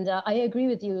account. And I agree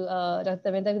with you, Dr.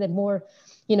 Tabinda, that more,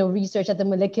 research at the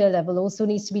molecular level also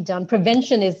needs to be done.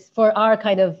 Prevention is, for our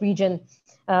kind of region,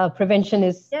 prevention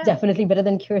is definitely better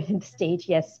than cure in the stage,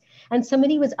 yes. And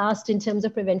somebody was asked in terms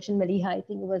of prevention, Maleeha, I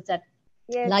think it was that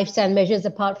lifestyle measures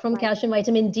apart from calcium,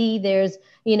 vitamin D, there's,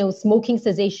 smoking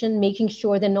cessation, making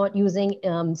sure they're not using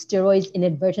steroids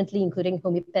inadvertently, including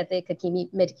homeopathic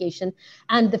Hakimi medication.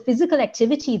 And the physical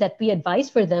activity that we advise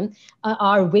for them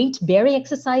are weight-bearing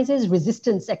exercises,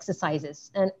 resistance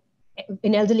exercises, and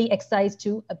in elderly exercise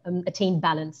to attain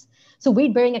balance. So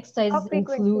weight-bearing exercises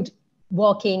include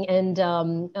walking and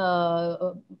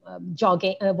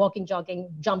jogging,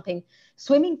 jumping,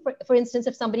 swimming. For instance,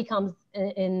 if somebody comes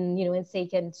in, and say,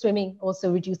 can swimming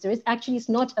also reduce the risk? Actually, it's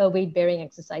not a weight-bearing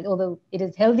exercise, although it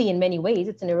is healthy in many ways.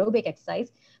 It's an aerobic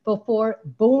exercise. But for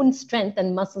bone strength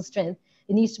and muscle strength,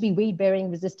 it needs to be weight-bearing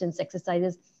resistance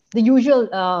exercises. The usual,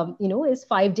 is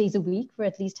 5 days a week for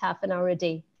at least half an hour a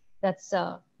day. That's,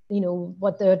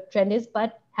 what the trend is.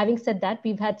 But having said that,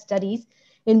 we've had studies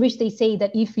in which they say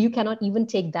that if you cannot even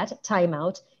take that time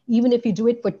out, even if you do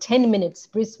it for 10 minutes,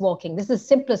 brisk walking, this is the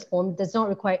simplest form, does not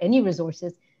require any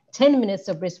resources, 10 minutes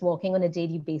of brisk walking on a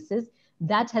daily basis,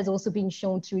 that has also been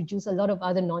shown to reduce a lot of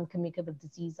other non-communicable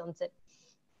disease onset.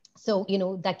 So,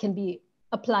 that can be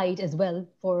applied as well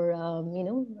for,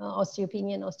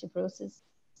 osteopenia and osteoporosis.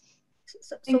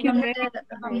 So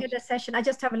we had a session. I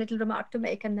just have a little remark to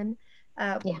make, and then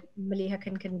Maleeha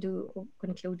can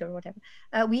conclude or whatever.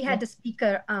 We had a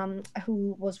speaker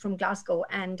who was from Glasgow,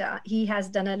 and he has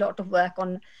done a lot of work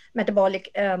on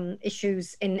metabolic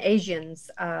issues in Asians.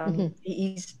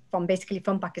 He's basically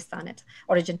from Pakistan at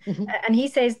origin. And he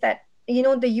says that, you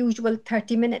know, the usual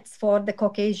 30 minutes for the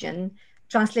Caucasian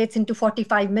translates into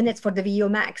 45 minutes for the VO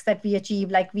max that we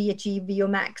achieve, like we achieve VO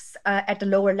max at a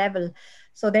lower level.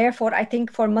 So therefore, I think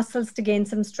for muscles to gain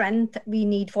some strength, we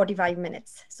need 45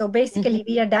 minutes. So basically,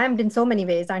 we are damned in so many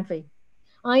ways, aren't we?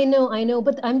 I know,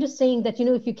 but I'm just saying that, you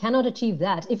know, if you cannot achieve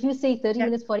that, if you say 30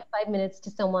 minutes, 45 minutes to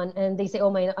someone and they say,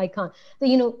 oh my, I can't, then,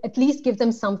 you know, at least give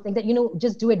them something that, you know,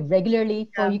 just do it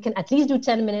regularly. So you can at least do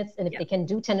 10 minutes. And if they can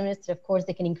do 10 minutes, of course,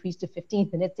 they can increase to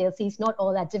 15 minutes. They'll see it's not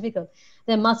all that difficult.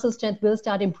 Their muscle strength will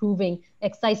start improving.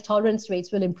 Exercise tolerance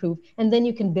rates will improve. And then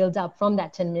you can build up from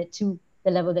that 10 minute to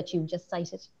the level that you just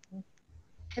cited.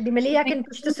 Maybe Maleeha can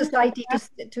push the society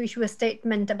to issue a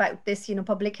statement about this, you know,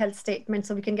 public health statement,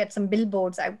 so we can get some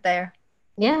billboards out there.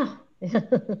 Yeah.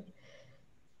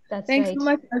 Thanks so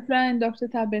much, Azra and Dr.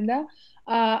 Tabinda.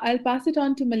 I'll pass it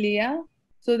on to Maleeha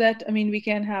so that, I mean, we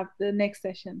can have the next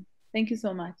session. Thank you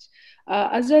so much.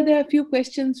 Azra, there are a few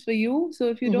questions for you. So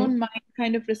if you don't mind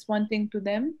kind of responding to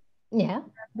them,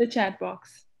 the chat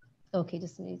box. Okay,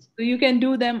 just a minute. So you can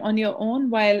do them on your own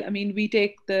while, I mean, we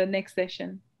take the next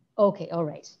session. Okay, all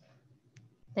right.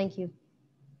 Thank you.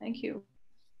 Thank you.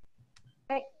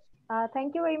 Hey,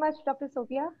 thank you very much, Dr.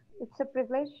 Sobia. It's a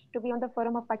privilege to be on the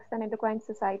forum of Pakistan Endocrine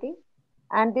Society.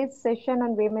 And this session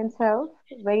on women's health,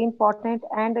 very important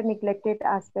and a neglected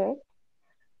aspect.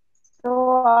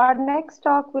 So our next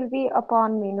talk will be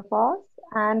upon menopause.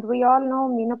 And we all know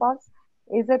menopause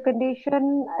is a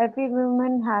condition every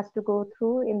woman has to go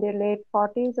through in their late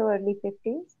 40s or early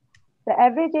 50s. The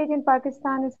average age in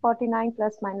Pakistan is 49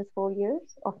 plus minus 4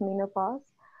 years of menopause.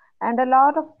 And a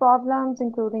lot of problems,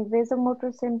 including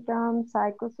vasomotor symptoms,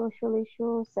 psychosocial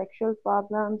issues, sexual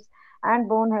problems, and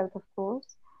bone health, of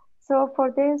course. So for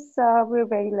this, we're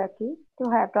very lucky to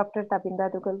have Dr.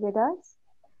 Tabinda Dugal with us,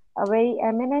 a very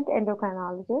eminent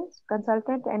endocrinologist,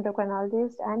 consultant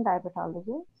endocrinologist, and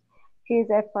diabetologist. She is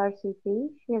FRCP.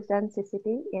 She has done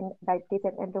CCT in diabetes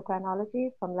and endocrinology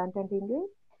from London, England.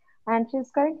 And she is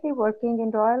currently working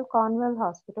in Royal Cornwall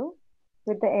Hospital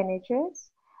with the NHS.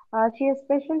 She has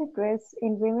special interests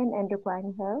in women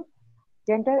endocrine health,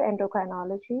 gender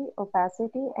endocrinology,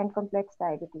 opacity, and complex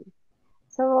diabetes.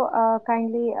 So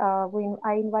kindly,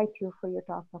 I invite you for your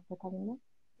talk, Dr. Tabinda.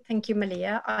 Thank you,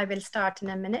 Maleeha. I will start in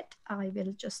a minute. I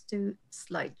will just do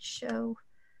slideshow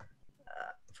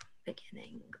from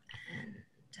beginning and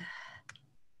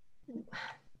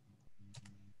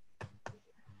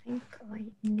I think I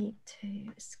need to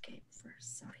escape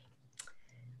first. Sorry.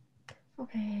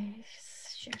 Okay,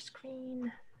 share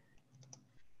screen.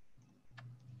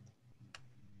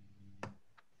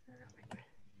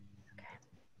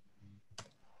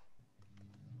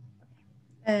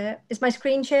 Okay. Is my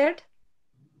screen shared?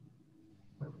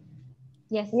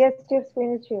 Yes. Yes, your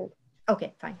screen is shared.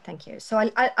 Okay, fine, thank you.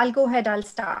 So I'll go ahead, I'll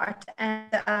start.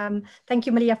 And thank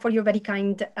you, Maleeha, for your very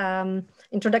kind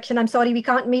introduction. I'm sorry we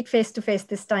can't meet face-to-face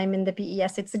this time in the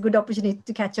PES. It's a good opportunity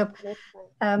to catch up.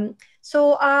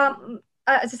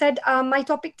 As I said, my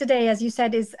topic today, as you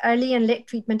said, is early and late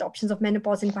treatment options of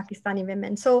menopause in Pakistani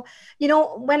women. So, you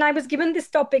know, when I was given this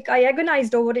topic, I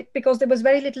agonized over it because there was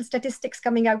very little statistics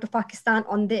coming out of Pakistan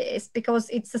on this, because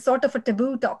it's a sort of a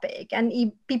taboo topic, and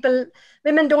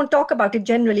women don't talk about it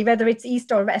generally, whether it's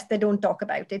East or West, they don't talk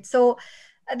about it. So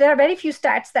there are very few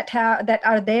stats that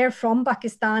are there from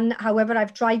Pakistan. However,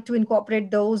 I've tried to incorporate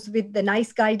those with the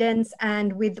nice guidance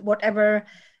and with whatever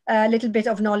little bit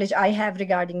of knowledge I have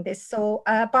regarding this. So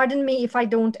pardon me if I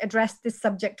don't address this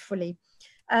subject fully.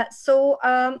 I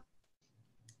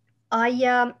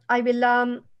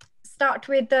will start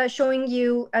with showing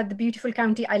you the beautiful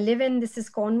county I live in. This is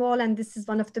Cornwall, and this is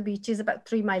one of the beaches about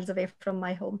 3 miles away from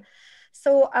my home.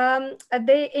 So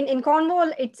in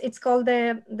Cornwall, it's called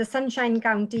the Sunshine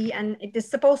County, and it is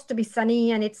supposed to be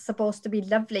sunny and it's supposed to be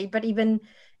lovely. But even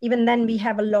then, we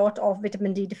have a lot of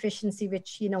vitamin D deficiency,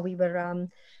 which, you know, we were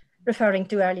referring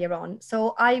to earlier on.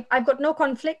 So I've got no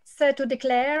conflicts to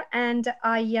declare, and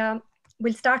I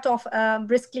will start off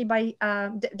briskly by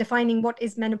defining what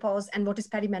is menopause and what is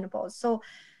perimenopause. So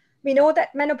we know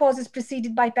that menopause is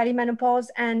preceded by perimenopause,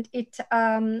 and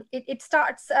it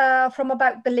starts from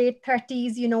about the late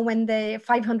 30s, you know, when the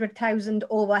 500,000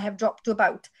 ova have dropped to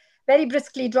about, very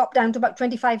briskly dropped down to about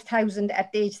 25,000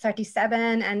 at age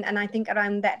 37. And I think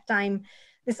around that time,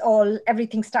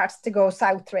 everything starts to go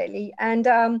south, really. And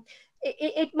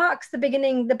it marks the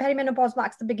beginning, the perimenopause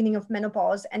marks the beginning of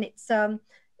menopause, and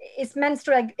it's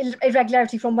menstrual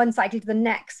irregularity from one cycle to the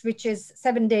next, which is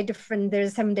 7-day different. There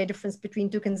is a 7-day difference between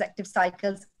 2 consecutive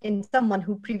cycles in someone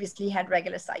who previously had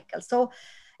regular cycles. So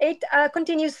it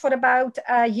continues for about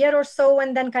a year or so,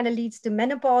 and then kind of leads to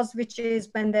menopause, which is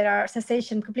when there are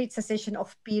complete cessation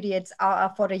of periods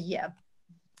for a year.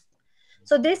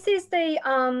 So this is the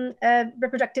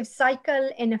reproductive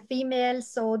cycle in a female.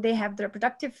 So they have the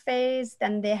reproductive phase,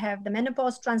 then they have the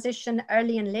menopause transition,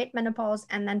 early and late menopause,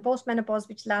 and then postmenopause,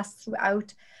 which lasts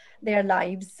throughout their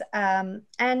lives. The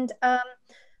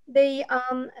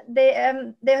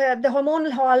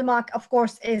hormonal hallmark, of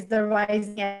course, is the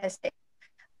rising FSH.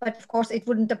 But of course, it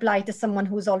wouldn't apply to someone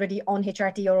who's already on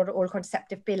HRT or oral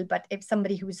contraceptive pill. But if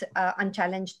somebody who's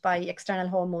unchallenged by external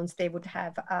hormones, they would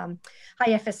have high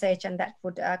FSH, and that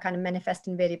would kind of manifest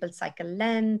in variable cycle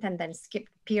length, and then skip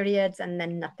periods, and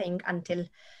then nothing until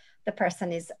the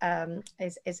person is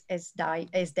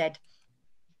dead.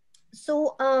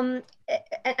 So,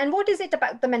 and what is it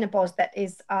about the menopause that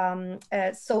is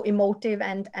so emotive,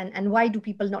 and why do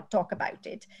people not talk about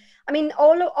it? I mean,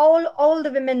 all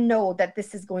the women know that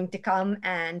this is going to come,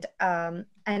 and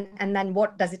then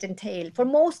what does it entail? For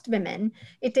most women,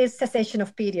 it is cessation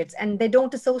of periods, and they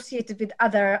don't associate it with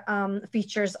other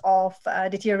features of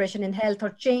deterioration in health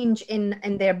or change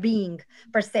in their being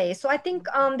per se. So I think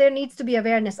there needs to be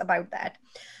awareness about that.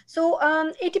 So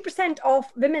 80% of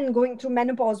women going through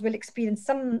menopause will experience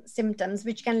some symptoms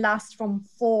which can last from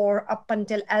 4 up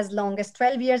until as long as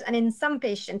 12 years. And in some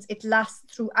patients, it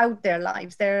lasts throughout their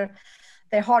lives. Their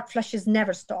hot flushes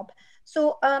never stop.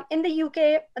 So in the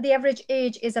UK, the average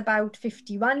age is about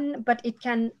 51, but it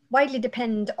can widely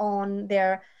depend on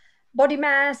their body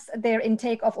mass, their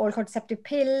intake of oral contraceptive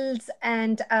pills,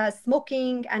 and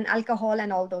smoking and alcohol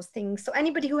and all those things. So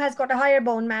anybody who has got a higher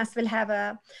bone mass will have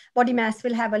a body mass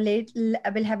will have a late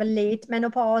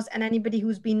menopause, and anybody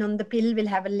who's been on the pill will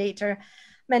have a later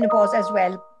menopause as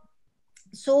well.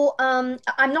 So I'm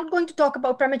not going to talk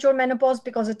about premature menopause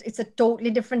because it's a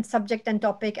totally different subject and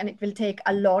topic, and it will take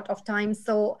a lot of time.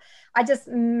 So I just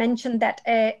mentioned that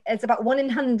it's about 1 in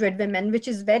 100 women, which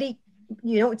is very,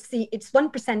 it's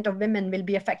 1% of women will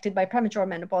be affected by premature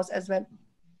menopause as well.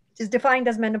 It is defined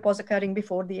as menopause occurring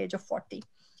before the age of 40.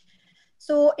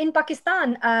 So in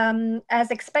Pakistan,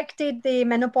 as expected, the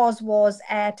menopause was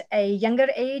at a younger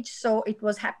age. So it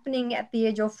was happening at the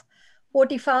age of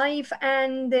 45,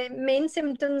 and the main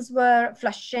symptoms were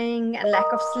flushing and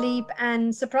lack of sleep,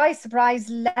 and surprise, surprise,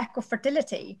 lack of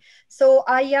fertility. So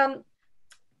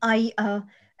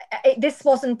this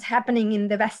wasn't happening in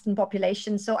the Western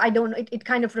population. So I don't know, it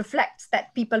kind of reflects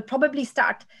that people probably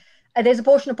start, there's a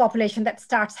portion of population that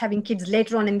starts having kids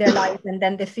later on in their lives, and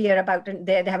then they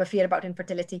have a fear about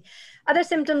infertility. Other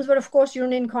symptoms were, of course,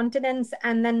 urinary incontinence,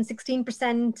 and then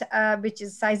 16%, which is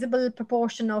a sizable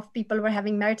proportion of people were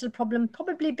having marital problem,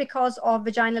 probably because of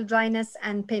vaginal dryness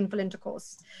and painful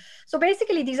intercourse. So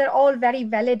basically, these are all very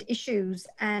valid issues,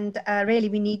 and really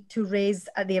we need to raise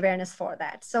the awareness for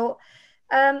that. So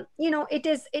it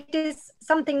is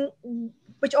something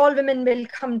which all women will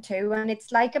come to, and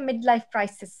it's like a midlife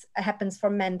crisis happens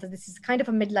for men. So this is kind of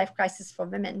a midlife crisis for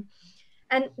women.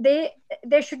 And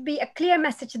there should be a clear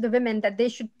message to the women that they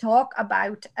should talk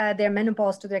about their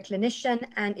menopause to their clinician,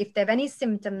 and if they have any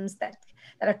symptoms that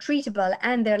are treatable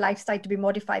and their lifestyle to be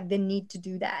modified, they need to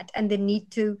do that, and they need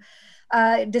to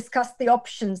discuss the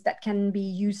options that can be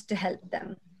used to help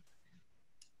them.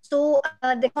 So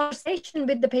the conversation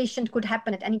with the patient could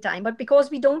happen at any time, but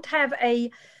because we don't have a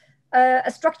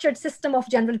structured system of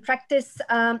general practice,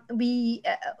 I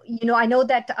know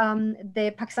that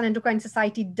the Pakistan Endocrine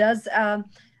Society does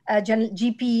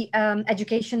GP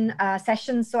education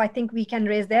sessions. So I think we can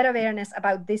raise their awareness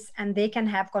about this, and they can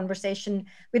have conversation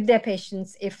with their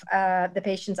patients if the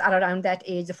patients are around that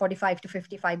age, the 45 to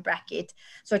 55 bracket.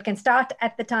 So it can start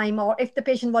at the time, or if the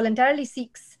patient voluntarily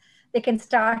seeks, they can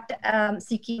start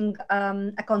seeking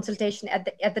a consultation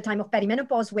at the time of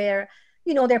perimenopause, where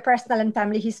their personal and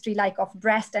family history, like of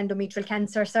breast, endometrial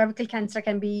cancer, cervical cancer,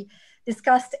 can be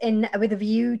discussed with a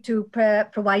view to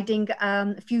providing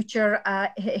future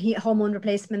hormone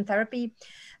replacement therapy,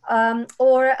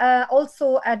 or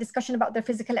also a discussion about their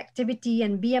physical activity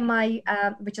and BMI,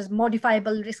 which is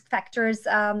modifiable risk factors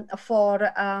for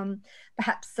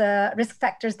perhaps risk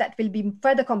factors that will be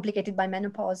further complicated by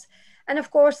menopause. And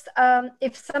of course,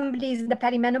 if somebody is in the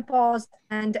perimenopause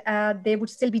and they would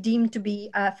still be deemed to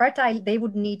be fertile, they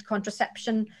would need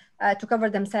contraception to cover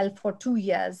themselves for 2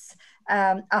 years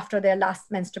after their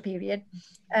last menstrual period.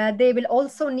 They will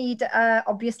also need,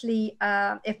 obviously,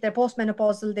 if they're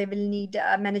postmenopausal, they will need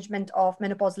management of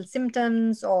menopausal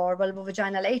symptoms or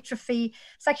vulvovaginal atrophy,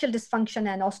 sexual dysfunction,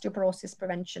 and osteoporosis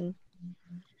prevention.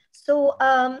 So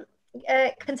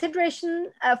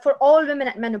consideration for all women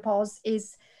at menopause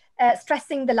is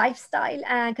stressing the lifestyle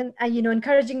and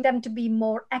encouraging them to be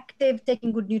more active,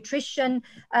 taking good nutrition,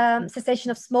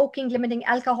 cessation of smoking, limiting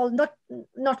alcohol, not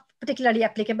particularly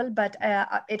applicable, but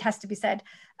it has to be said.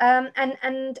 It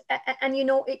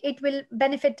will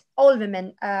benefit all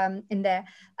women in there.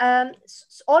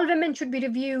 All women should be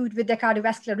reviewed with their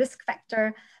cardiovascular risk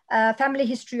factor, family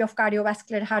history of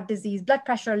cardiovascular heart disease, blood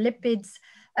pressure, lipids,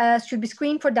 should be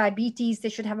screened for diabetes. They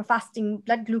should have a fasting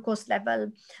blood glucose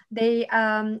level. They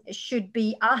should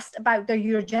be asked about their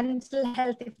urogenital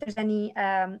health, if there's any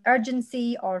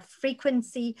urgency or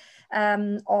frequency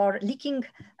or leaking,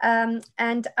 and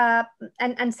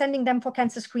sending them for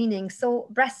cancer screening. So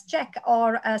breast check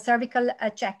or cervical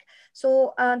check.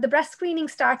 So the breast screening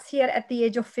starts here at the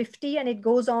age of 50 and it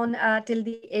goes on till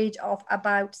the age of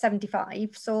about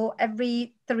 75. So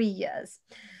every 3 years.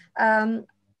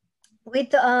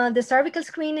 With the cervical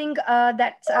screening,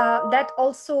 that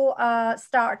also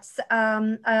starts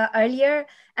earlier,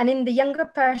 and in the younger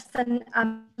person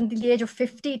until the age of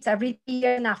 50, it's every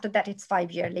year, and after that it's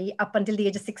 5 yearly up until the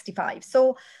age of 65.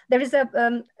 So there's a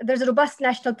robust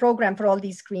national program for all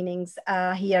these screenings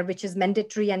here, which is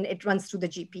mandatory, and it runs through the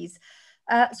GPs.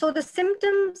 So the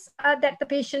symptoms that the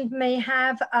patient may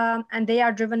have, and they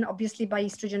are driven obviously by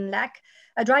estrogen lack.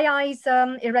 Dry eyes,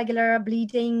 irregular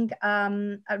bleeding,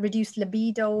 reduced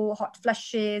libido, hot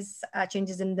flushes,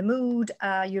 changes in the mood,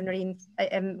 urinary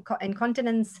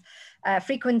incontinence,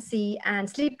 frequency, and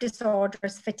sleep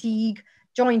disorders, fatigue,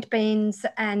 joint pains,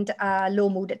 and low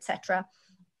mood, etc.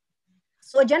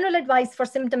 So a general advice for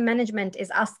symptom management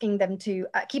is asking them to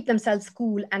keep themselves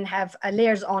cool and have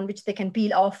layers on which they can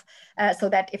peel off so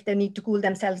that if they need to cool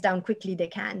themselves down quickly, they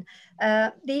can.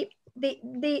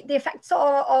 The effects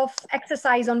of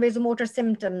exercise on vasomotor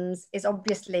symptoms is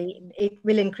obviously it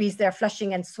will increase their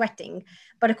flushing and sweating,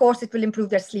 but of course it will improve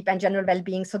their sleep and general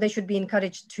well-being, so they should be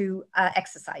encouraged to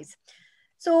exercise.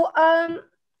 So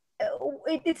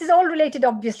this is all related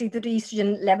obviously to the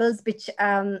estrogen levels, which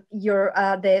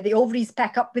the ovaries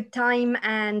pack up with time,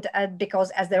 and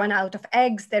because as they run out of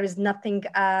eggs, there is nothing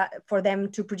for them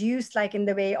to produce like in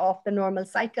the way of the normal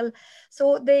cycle.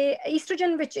 So the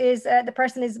estrogen, which is the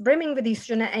person is brimming with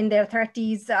estrogen in their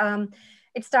 30s,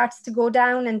 it starts to go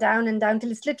down and down and down till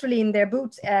it's literally in their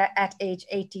boots at age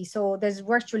 80. So there's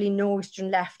virtually no estrogen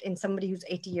left in somebody who's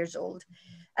 80 years old.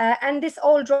 And this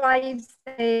all drives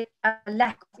a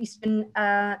lack of estrogen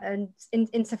and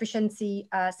insufficiency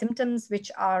symptoms,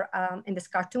 which are in this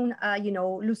cartoon,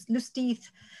 loose teeth,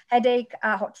 headache,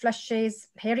 hot flushes,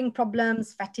 hearing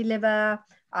problems, fatty liver,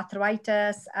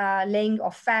 arthritis, laying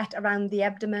of fat around the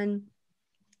abdomen.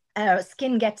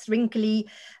 Skin gets wrinkly,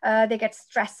 they get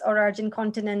stress or urge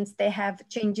incontinence, they have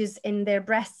changes in their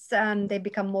breasts, they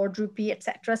become more droopy,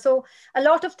 etc. So a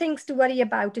lot of things to worry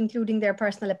about, including their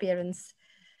personal appearance.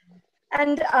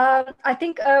 And I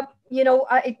think,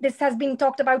 this has been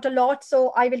talked about a lot,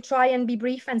 so I will try and be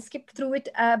brief and skip through it.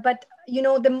 But,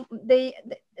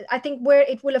 I think where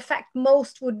it will affect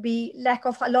most would be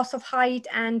loss of height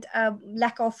and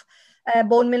lack of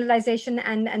bone mineralization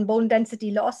and bone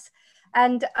density loss.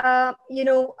 And, I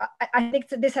think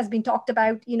that this has been talked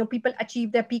about, people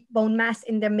achieve their peak bone mass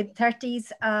in their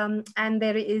mid-30s, and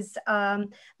there is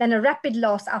then a rapid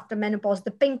loss after menopause.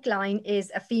 The pink line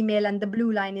is a female and the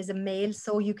blue line is a male.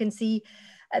 So you can see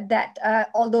that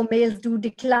although males do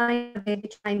decline, they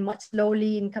decline much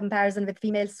slowly in comparison with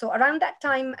females. So around that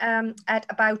time, at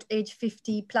about age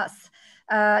 50 plus,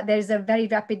 there is a very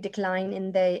rapid decline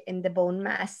in the bone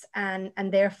mass. And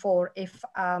therefore, if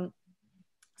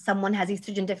someone has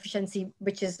estrogen deficiency,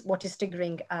 which is what is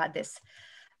triggering this.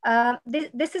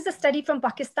 This is a study from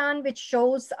Pakistan, which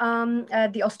shows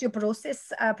the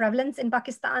osteoporosis prevalence in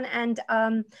Pakistan. And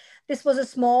this was a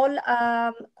small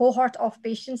cohort of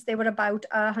patients. There were about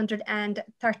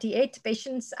 138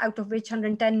 patients, out of which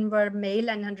 110 were male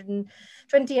and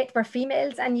 128 were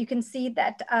females. And you can see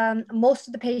that most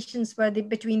of the patients were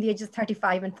between the ages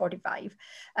 35 and 45.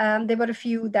 There were a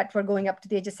few that were going up to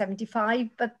the age of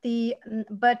 75, but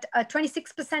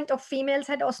 26% of females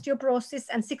had osteoporosis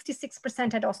and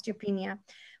 66% had osteopenia.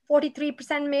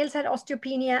 43% males had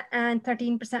osteopenia and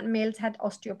 13% males had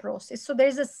osteoporosis. So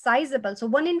there's a sizable, so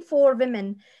 1 in 4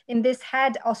 women in this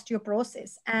had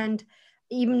osteoporosis, and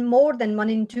even more than 1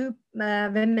 in 2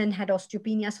 women had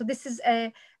osteopenia. So this is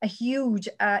a huge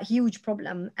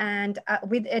problem. And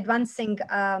with advancing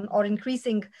or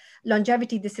increasing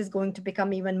longevity, this is going to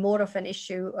become even more of an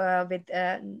issue with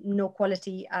no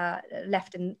quality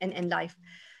left in life.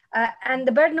 And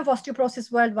the burden of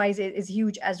osteoporosis worldwide is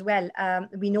huge as well.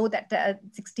 We know that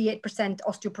 68%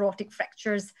 osteoporotic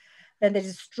fractures Then there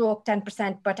is stroke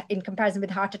 10%, but in comparison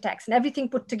with heart attacks, and everything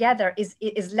put together is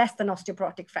less than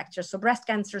osteoporotic fractures. So breast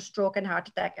cancer, stroke, and heart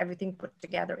attack, everything put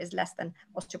together is less than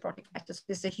osteoporotic fractures.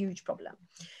 This is a huge problem.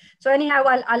 So anyhow,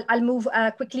 I'll move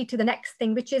quickly to the next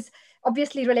thing, which is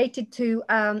obviously related to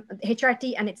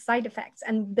HRT and its side effects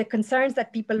and the concerns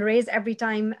that people raise every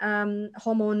time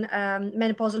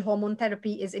menopausal hormone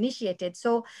therapy is initiated.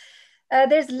 So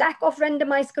there's lack of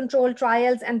randomized controlled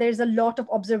trials, and there's a lot of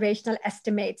observational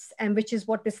estimates, and which is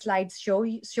what this slide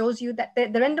shows you, that the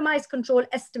randomized control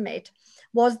estimate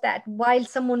was that while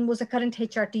someone was a current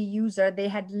HRT user, they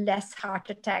had less heart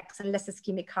attacks and less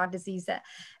ischemic heart disease.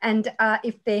 And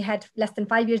if they had less than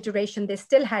 5 years duration, they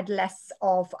still had less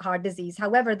of heart disease.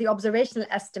 However, the observational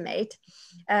estimate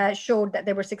showed that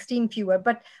there were 16 fewer,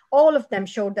 but all of them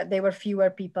showed that there were fewer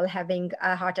people having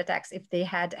heart attacks if they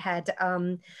had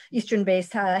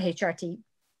estrogen-based HRT.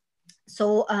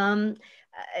 So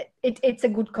it's a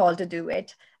good call to do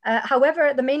it.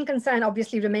 However, the main concern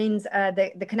obviously remains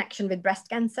the connection with breast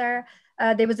cancer.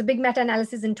 There was a big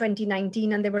meta-analysis in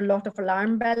 2019, and there were a lot of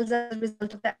alarm bells as a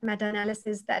result of that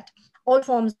meta-analysis that all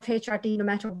forms of HRT, no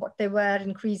matter what they were,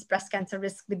 increased breast cancer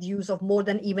risk with use of more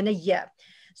than even a year.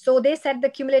 So they said the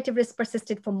cumulative risk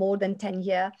persisted for more than 10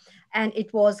 years, and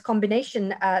it was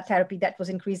combination therapy that was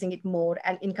increasing it more,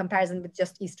 and in comparison with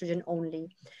just estrogen only.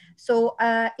 So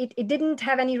it didn't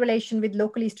have any relation with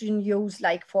local estrogen use,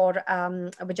 like for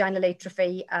vaginal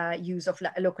atrophy, use of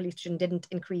local estrogen didn't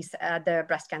increase the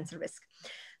breast cancer risk.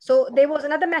 So there was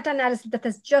another meta-analysis that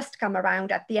has just come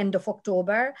around at the end of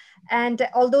October. And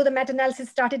although the meta-analysis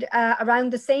started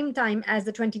around the same time as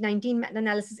the 2019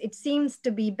 meta-analysis, it seems to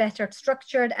be better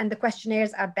structured and the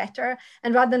questionnaires are better.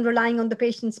 And rather than relying on the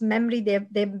patient's memory,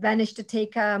 they've managed to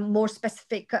take more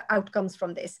specific outcomes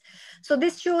from this. So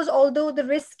this shows, although the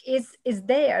risk is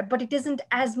there, but it isn't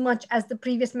as much as the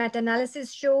previous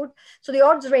meta-analysis showed. So the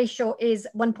odds ratio is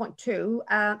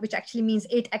 1.2, which actually means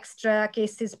 8 extra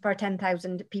cases per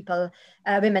 10,000 people,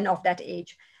 women of that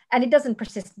age. And it doesn't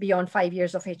persist beyond 5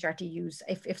 years of HRT use.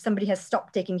 If somebody has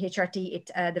stopped taking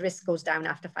HRT, the risk goes down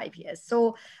after 5 years.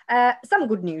 So some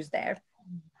good news there.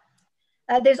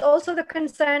 There's also the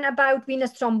concern about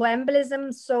venous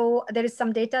thromboembolism. So there is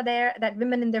some data there that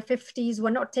women in their 50s who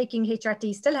are not taking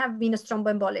HRT still have venous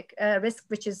thromboembolic risk,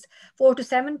 which is 4 to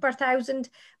 7 per 1,000.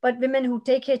 But women who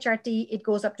take HRT, it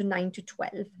goes up to 9 to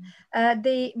 12.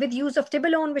 With use of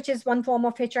tibolone, which is one form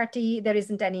of HRT, there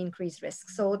isn't any increased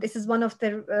risk. So this is one of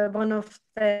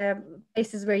the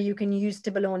places where you can use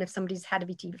tibolone if somebody's had a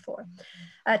VT before.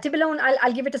 Tibolone,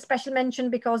 I'll give it a special mention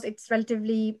because it's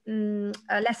relatively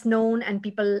less known and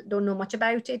people don't know much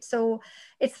about it. So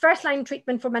it's first-line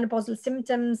treatment for menopausal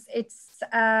symptoms. It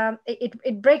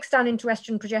breaks down into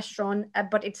estrogen, progesterone,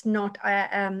 but it's not.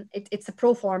 It's a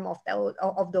pro form of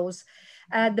those.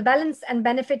 The balance and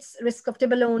benefits risk of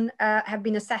tibolone have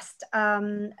been assessed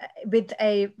with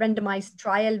a randomized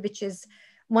trial, which is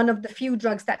one of the few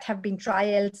drugs that have been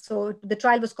trialed. So the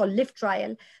trial was called LIFT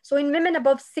trial. So in women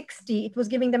above 60, it was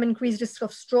giving them increased risk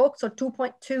of stroke. So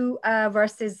 2.2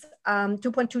 versus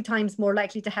 2.2 times more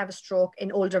likely to have a stroke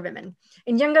in older women.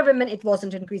 In younger women, it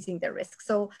wasn't increasing their risk.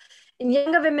 So in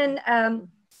younger women,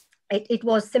 it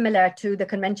was similar to the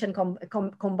convention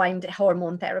combined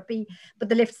hormone therapy, but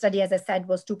the LIFT study, as I said,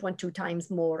 was 2.2 times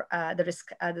more the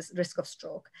risk of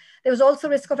stroke. There was also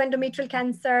risk of endometrial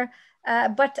cancer,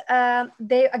 but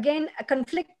they, again,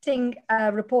 conflicting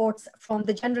reports from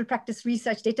the general practice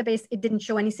research database, it didn't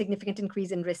show any significant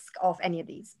increase in risk of any of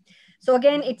these. So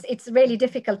again, it's really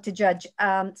difficult to judge.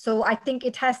 So I think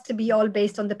it has to be all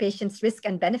based on the patient's risk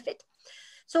and benefit.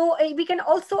 So we can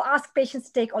also ask patients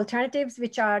to take alternatives,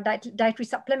 which are dietary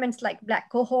supplements like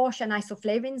black cohosh and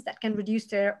isoflavones that can reduce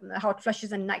their hot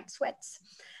flushes and night sweats.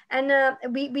 And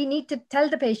we need to tell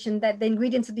the patient that the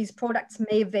ingredients of these products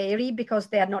may vary because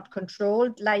they are not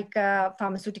controlled like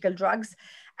pharmaceutical drugs.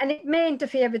 And it may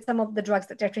interfere with some of the drugs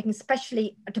that they're taking,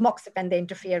 especially tamoxifen they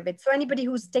interfere with. So anybody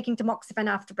who's taking tamoxifen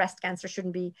after breast cancer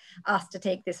shouldn't be asked to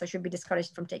take this or should be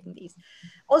discouraged from taking these.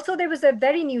 Also, there was a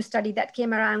very new study that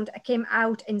came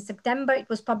out in September. It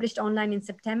was published online in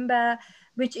September,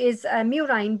 which is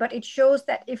murine, but it shows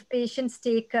that if patients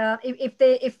take, if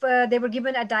they were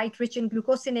given a diet rich in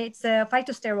glucosinates,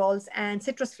 phytosterols, and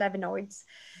citrus flavonoids,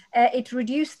 it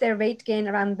reduced their weight gain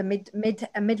around the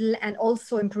middle and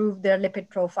also improved their lipid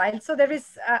profile. So there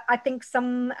is, I think,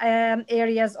 some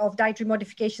areas of dietary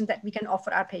modification that we can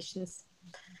offer our patients.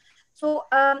 So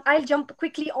I'll jump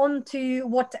quickly on to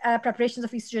what preparations of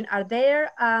estrogen are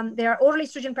there. There are oral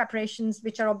estrogen preparations,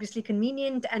 which are obviously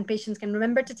convenient and patients can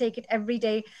remember to take it every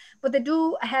day, but they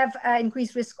do have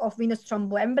increased risk of venous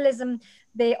thromboembolism.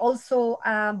 They also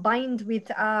bind with,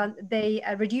 they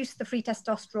reduce the free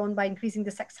testosterone by increasing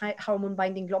the sex hormone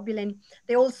binding globulin.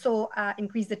 They also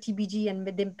increase the TBG, and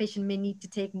the patient may need to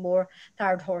take more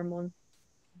thyroid hormone.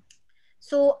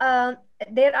 So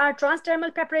there are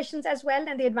transdermal preparations as well,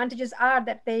 and the advantages are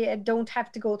that they don't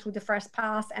have to go through the first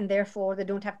pass, and therefore they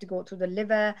don't have to go through the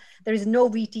liver. There is no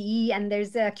VTE, and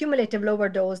there's a cumulative lower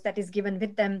dose that is given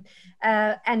with them.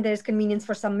 And there's convenience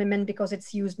for some women because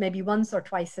it's used maybe once or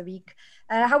twice a week.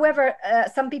 However,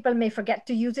 some people may forget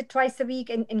to use it twice a week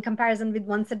in comparison with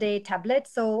once a day tablet.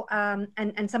 So,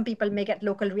 and some people may get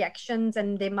local reactions,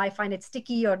 and they might find it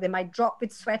sticky, or they might drop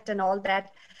with sweat and all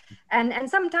that. And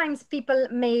sometimes people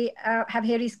may have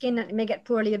hairy skin and it may get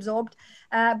poorly absorbed,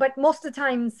 but most of the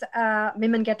times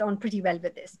women get on pretty well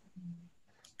with this.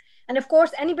 And of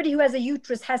course, anybody who has a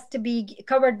uterus has to be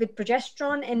covered with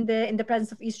progesterone in the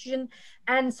presence of estrogen.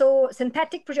 And so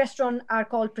synthetic progesterone are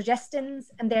called progestins,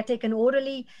 and they're taken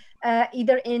orally,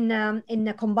 either in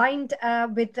a combined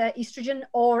with estrogen,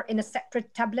 or in a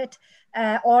separate tablet,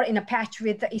 or in a patch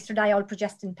with the estradiol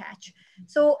progestin patch.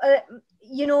 So,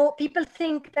 you know, people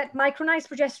think that micronized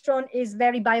progesterone is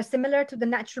very biosimilar to the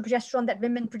natural progesterone that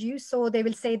women produce. So they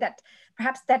will say that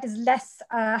perhaps that is less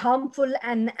harmful,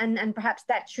 and perhaps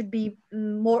that should be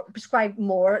more prescribed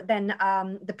more than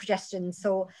the progestin.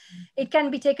 So it can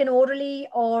be taken orally,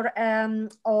 or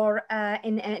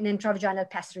in an intravaginal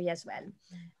pessary as well.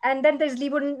 And then there's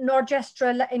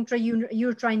levonorgestrel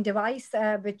intrauterine device,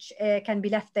 which can be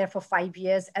left there for 5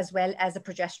 years, as well as a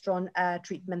progesterone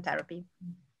treatment therapy.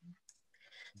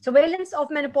 Surveillance of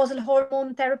menopausal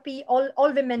hormone therapy,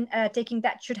 all women taking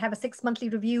that should have a 6-monthly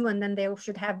review, and then they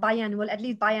should have at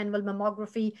least biannual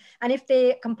mammography. And if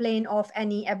they complain of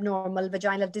any abnormal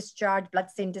vaginal discharge,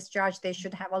 blood-stained discharge, they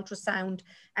should have ultrasound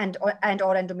and or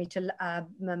endometrial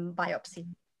biopsy.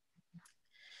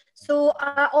 So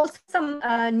also some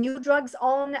new drugs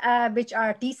on, which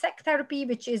are TSEC therapy,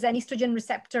 which is an estrogen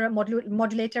receptor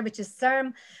modulator, which is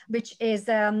SERM, which is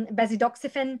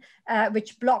bezidoxifin,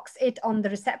 which blocks it on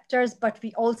the receptors. But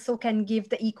we also can give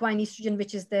the equine estrogen,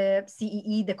 which is the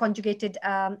CEE, the conjugated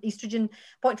estrogen,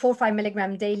 0.45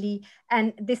 milligram daily.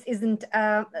 And this isn't,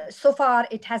 so far,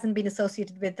 it hasn't been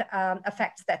associated with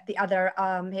effects that the other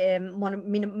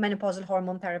menopausal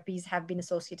hormone therapies have been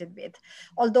associated with.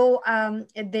 Although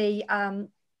the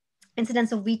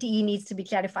incidence of VTE needs to be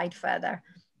clarified further.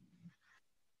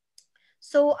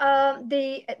 So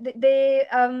the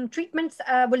treatments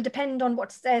will depend on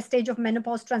what stage of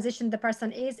menopause transition the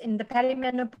person is. In the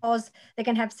perimenopause, they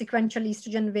can have sequential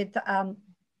estrogen with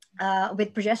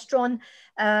progesterone,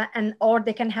 or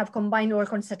they can have combined oral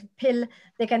contraceptive pill.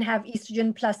 They can have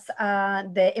estrogen plus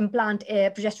the implant,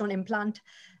 progesterone implant.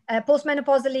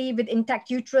 Postmenopausally, with intact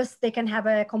uterus, they can have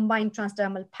a combined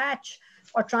transdermal patch,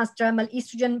 or transdermal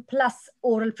estrogen plus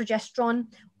oral progesterone,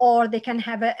 or they can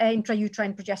have an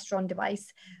intrauterine progesterone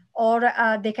device, or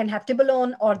they can have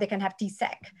tibolone, or they can have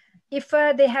TSEC. If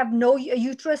they have no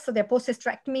uterus, so they're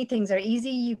post-hysterectomy, things are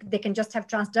easy. They can just have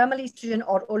transdermal estrogen,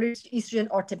 or oral estrogen,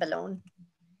 or tibolone.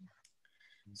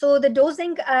 So the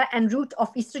dosing and route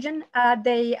of estrogen,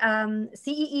 the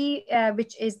CEE,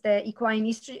 which is the equine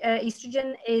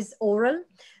estrogen, is oral.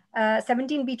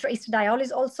 17-beta-estradiol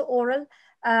is also oral.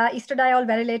 Estradiol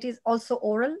varilate is also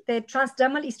oral. The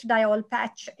transdermal estradiol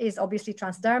patch is obviously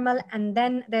transdermal, and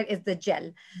then there is the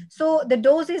gel. So the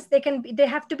doses, they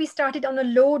have to be started on a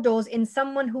low dose in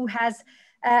someone who has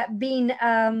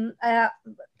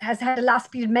has had a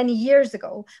last period many years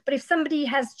ago. But if somebody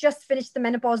has just finished the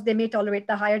menopause, they may tolerate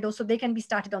the higher dose, so they can be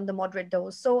started on the moderate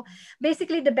dose. So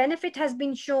basically, the benefit has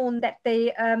been shown that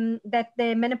the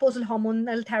menopausal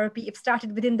hormonal therapy, if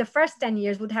started within the first 10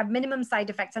 years, would have minimum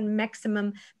side effects and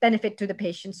maximum benefit to the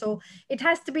patient. So it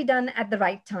has to be done at the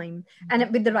right time and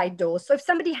with the right dose. So if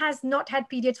somebody has not had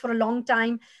periods for a long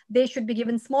time, they should be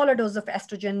given smaller dose of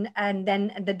estrogen, and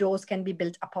then the dose can be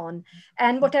built upon.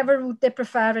 And whatever route they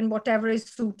prefer, and whatever is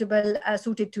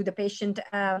suited to the patient.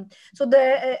 So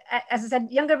as I said,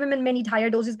 younger women may need higher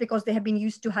doses because they have been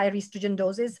used to higher estrogen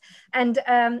doses, and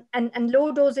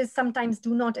low doses sometimes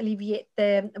do not alleviate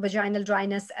the vaginal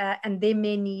dryness, and they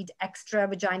may need extra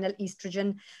vaginal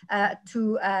estrogen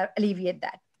to alleviate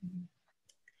that.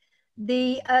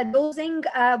 The dosing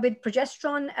with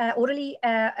progesterone orally,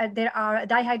 there are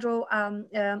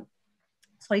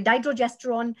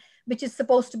dihydrogesterone, which is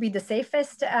supposed to be the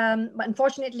safest. But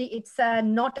unfortunately, it's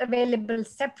not available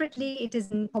separately. It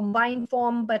is in combined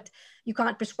form, but you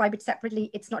can't prescribe it separately.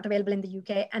 It's not available in the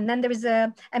UK. And then there is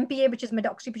a MPA, which is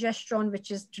medroxyprogesterone, which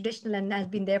is traditional and has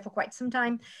been there for quite some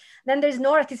time. Then there's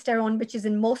norethisterone, which is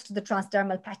in most of the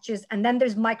transdermal patches. And then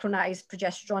there's micronized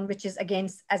progesterone, which is, again,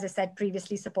 as I said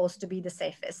previously, supposed to be the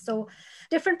safest. So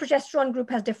different progesterone group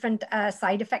has different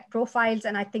side effect profiles,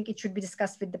 and I think it should be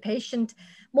discussed with the patient.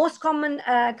 Most common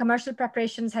commercial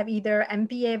preparations have either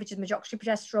MPA, which is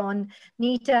medroxyprogesterone,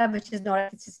 NETA, which is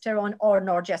norethisterone, or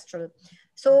norgestrel.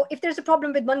 So if there's a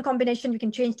problem with one combination, you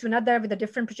can change to another with a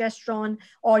different progesterone,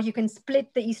 or you can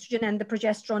split the estrogen and the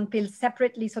progesterone pills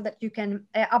separately so that you can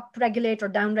upregulate or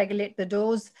downregulate the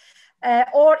dose.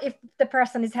 Or if the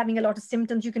person is having a lot of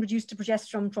symptoms, you can reduce the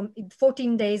progesterone from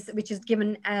 14 days, which is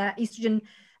given estrogen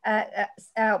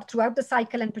throughout the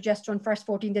cycle, and progesterone first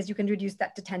 14 days, you can reduce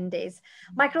that to 10 days.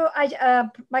 Micronized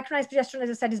progesterone,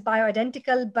 as I said, is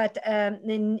bioidentical, but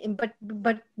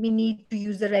we need to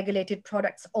use the regulated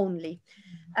products only.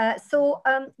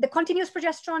 The continuous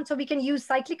progesterone, so we can use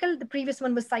cyclical. The previous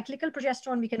one was cyclical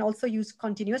progesterone. We can also use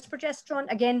continuous progesterone.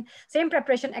 Again, same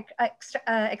preparation,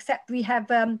 except we have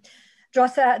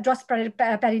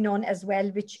drospirenone as well,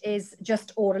 which is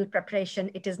just oral preparation.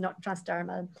 It is not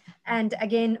transdermal. And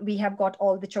again, we have got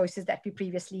all the choices that we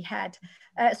previously had.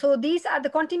 So these are the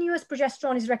continuous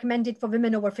progesterone is recommended for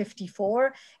women over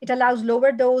 54. It allows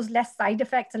lower dose, less side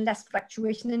effects, and less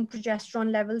fluctuation in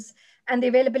progesterone levels. And the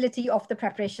availability of the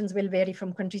preparations will vary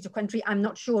from country to country. I'm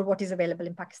not sure what is available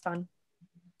in Pakistan.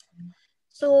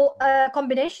 So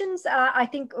combinations, I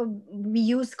think we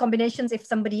use combinations if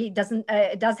somebody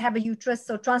does have a uterus.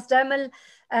 So transdermal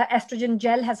estrogen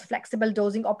gel has flexible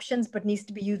dosing options, but needs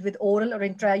to be used with oral or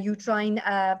intrauterine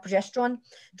progesterone.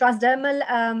 Transdermal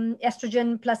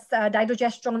estrogen plus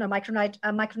dydrogesterone or micronized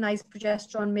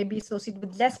progesterone may be associated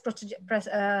with less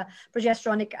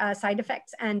progesteronic side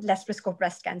effects and less risk of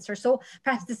breast cancer. So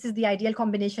perhaps this is the ideal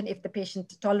combination if the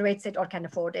patient tolerates it or can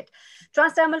afford it.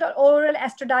 Transdermal or oral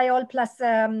estradiol plus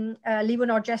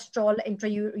levonorgestrel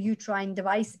intrauterine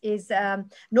device is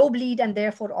no bleed and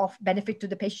therefore of benefit to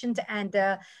the patient, and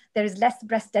there is less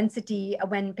breast density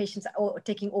when patients are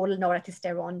taking oral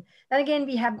norethisterone. Then again,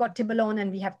 we have got tibolone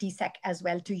and we have TSEC as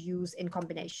well to use in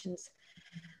combinations.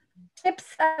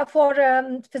 Tips for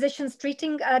physicians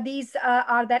treating these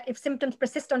are that if symptoms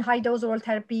persist on high dose oral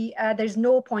therapy, there's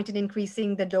no point in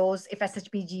increasing the dose if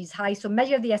SHBG is high. So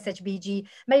measure the SHBG,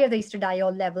 measure the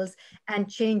estradiol levels, and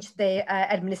change the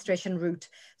administration route.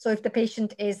 So if the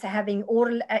patient is having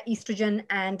oral estrogen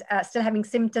and still having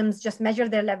symptoms, just measure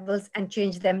their levels and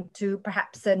change them to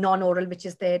perhaps non-oral, which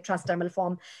is the transdermal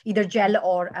form, either gel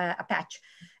or a patch.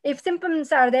 If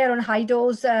symptoms are there on high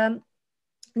dose,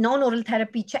 non-oral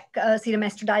therapy, check serum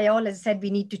estradiol. As I said, we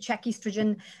need to check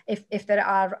estrogen if there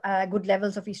are good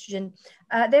levels of estrogen.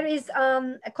 There is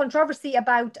a controversy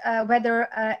about whether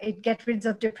it gets rid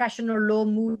of depression or low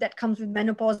mood that comes with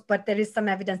menopause, but there is some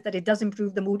evidence that it does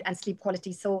improve the mood and sleep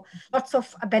quality. So lots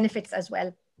of benefits as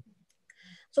well.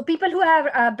 So people who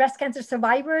are breast cancer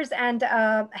survivors and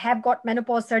have got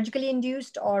menopause surgically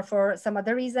induced or for some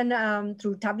other reason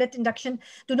through tablet induction,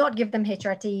 do not give them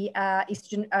HRT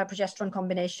estrogen progesterone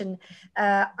combination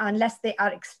unless they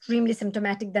are extremely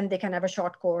symptomatic. Then they can have a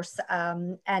short course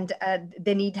and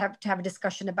they need to have a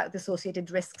discussion about the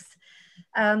associated risks.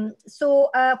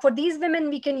 For these women,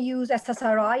 we can use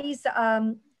SSRIs.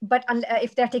 But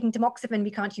if they're taking tamoxifen, we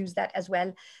can't use that as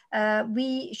well.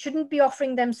 We shouldn't be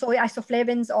offering them soy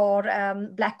isoflavones or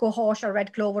black cohosh or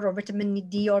red clover or vitamin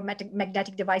D or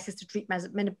magnetic devices to treat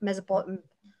menopausal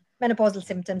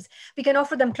symptoms. We can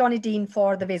offer them clonidine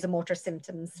for the vasomotor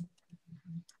symptoms.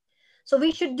 So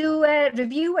we should do a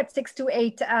review at 6 to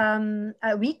 8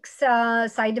 weeks,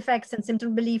 side effects and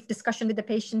symptom relief, discussion with the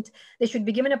patient. They should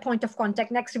be given a point of contact,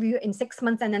 next review in 6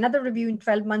 months and another review in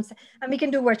 12 months. And we can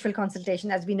do virtual consultation,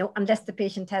 as we know, unless the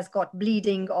patient has got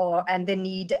bleeding and they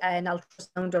need an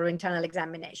ultrasound or internal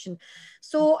examination.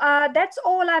 So that's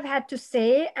all I've had to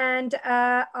say. And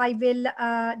I will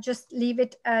just leave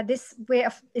it this way.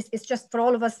 It's just for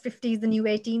all of us, 50 is the new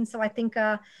 18. So I think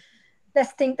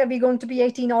let's think that we're going to be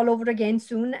 18 all over again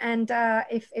soon. And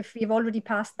if we've already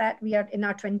passed that, we are in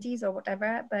our 20s or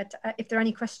whatever. But if there are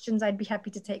any questions, I'd be happy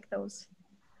to take those.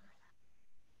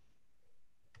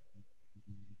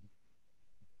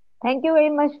 Thank you very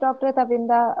much, Dr.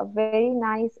 Tabinda. A very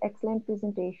nice, excellent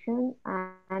presentation,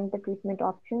 and the treatment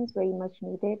options very much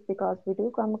needed, because we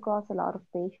do come across a lot of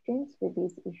patients with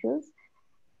these issues.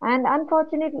 And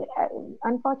unfortunately,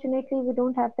 we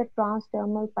don't have the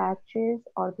transdermal patches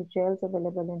or the gels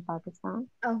available in Pakistan,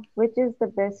 which is the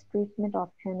best treatment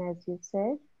option, as you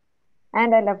said.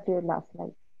 And I loved your last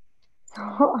slide. So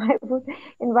I would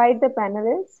invite the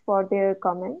panelists for their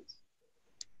comments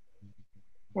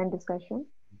and discussion.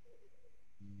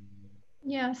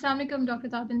 Yeah, Assalamu alaikum, Dr.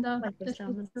 Tabinda. This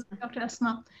is Dr.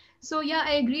 Asma. So yeah,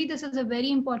 I agree. This is a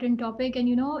very important topic. And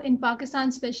in Pakistan,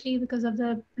 especially because of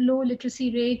the low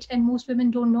literacy rate and most women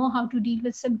don't know how to deal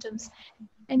with symptoms.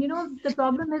 And the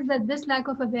problem is that this lack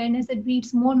of awareness, it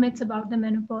breeds more myths about the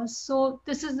menopause. So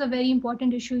this is a very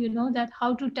important issue, that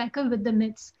how to tackle with the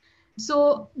myths.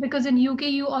 So because in UK,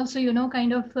 you also,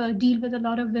 kind of deal with a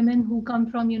lot of women who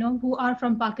come from, who are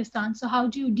from Pakistan. So how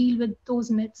do you deal with those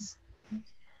myths?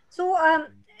 So,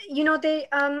 they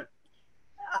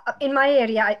in my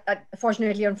area,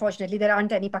 fortunately, unfortunately, there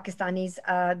aren't any Pakistanis.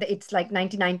 It's like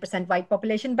 99% white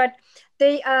population, but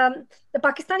the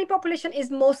Pakistani population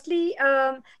is mostly,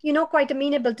 quite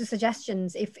amenable to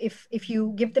suggestions. If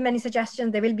you give them any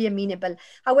suggestions, they will be amenable.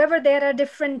 However, there are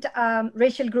different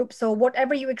racial groups. So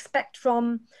whatever you expect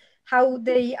from how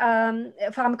the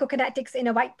pharmacokinetics in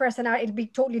a white person are, it'll be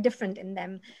totally different in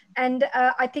them. And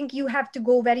I think you have to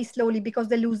go very slowly because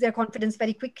they lose their confidence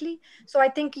very quickly. So I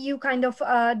think you kind of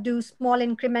do small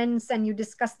increments and you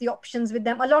discuss the options with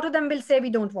them. A lot of them will say we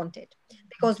don't want it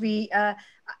because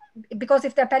because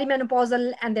if they're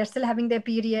perimenopausal and they're still having their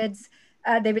periods,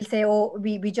 they will say, oh,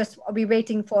 we're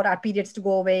waiting for our periods to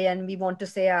go away and we want to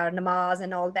say our namaz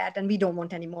and all that, and we don't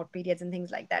want any more periods and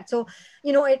things like that. So,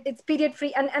 it's period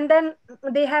free. And then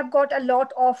they have got a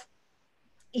lot of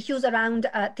issues around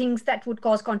things that would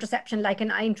cause contraception, like an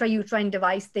intrauterine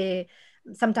device. They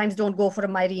sometimes don't go for a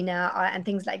Mirena and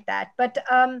things like that. But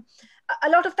a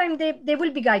lot of time they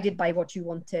will be guided by what you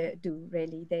want to do,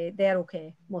 really. They're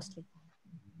okay, mostly.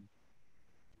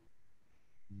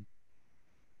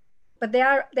 But they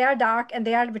are dark and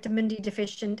they are vitamin D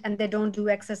deficient and they don't do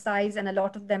exercise. And a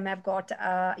lot of them have got,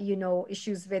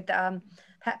 issues with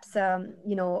perhaps,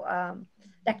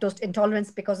 lactose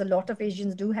intolerance, because a lot of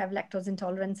Asians do have lactose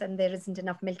intolerance and there isn't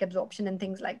enough milk absorption and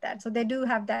things like that. So they do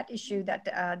have that issue that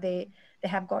they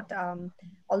have got,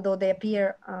 although they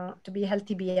appear to be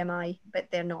healthy BMI, but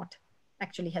they're not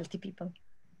actually healthy people.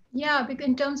 Yeah, because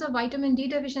in terms of vitamin D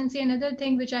deficiency, another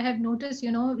thing which I have noticed,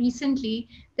 recently,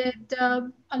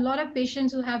 that a lot of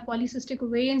patients who have polycystic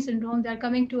ovarian syndrome, they're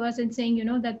coming to us and saying,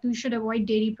 that we should avoid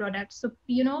dairy products. So,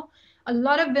 a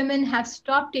lot of women have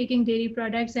stopped taking dairy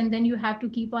products, and then you have to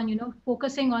keep on,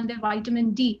 focusing on their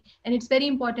vitamin D. And it's very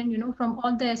important, from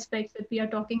all the aspects that we are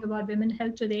talking about women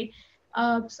health today.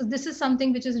 So this is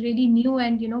something which is really new,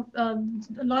 and,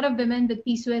 a lot of women with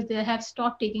PCOS, they have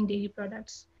stopped taking dairy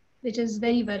products, which is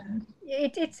very well.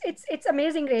 It's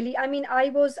amazing, really. I mean,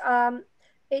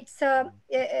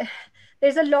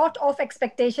 there's a lot of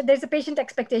expectation. There's a patient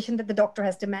expectation that the doctor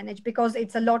has to manage because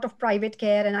it's a lot of private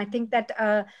care. And I think that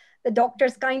the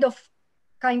doctors kind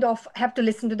of have to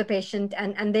listen to the patient,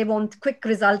 and they want quick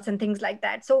results and things like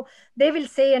that. So they will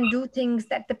say and do things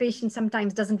that the patient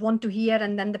sometimes doesn't want to hear,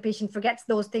 and then the patient forgets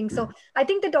those things. So I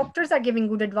think the doctors are giving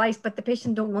good advice, but the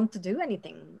patient don't want to do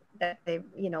anything that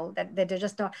they're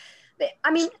just not.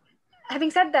 I mean,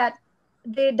 having said that,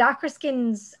 the darker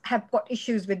skins have got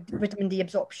issues with vitamin D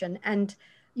absorption, and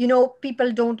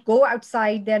people don't go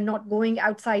outside. They're not going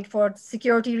outside for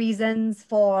security reasons,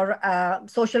 for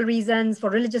social reasons,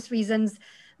 for religious reasons.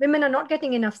 Women are not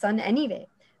getting enough sun anyway.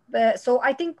 So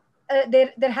I think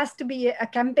there has to be a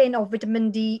campaign of vitamin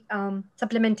D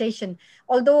supplementation,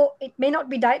 although it may not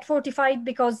be diet fortified,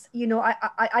 because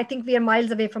I think we are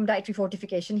miles away from dietary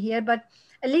fortification here, but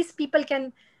at least people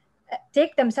can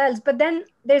take themselves. But then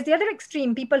there's the other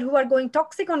extreme, people who are going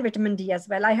toxic on vitamin D as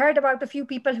well. I heard about a few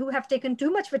people who have taken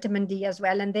too much vitamin D as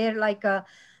well, and they're like have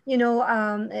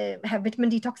vitamin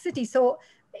D toxicity. So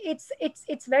it's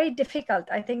very difficult.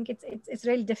 I think it's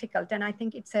really difficult, and I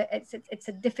think it's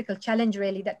a difficult challenge,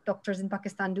 really, that doctors in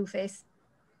Pakistan do face.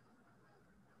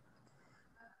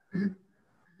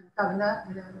 Tabinda,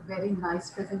 very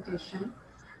nice presentation.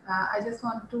 I just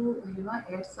want to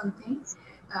add something.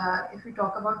 If we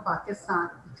talk about Pakistan,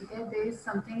 there is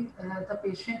something, the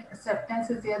patient acceptance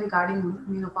is there regarding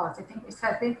menopause. I think it's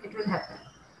happened, it will happen.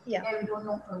 Yeah. We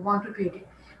don't want to treat it.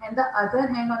 And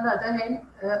on the other hand,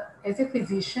 as a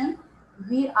physician,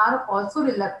 we are also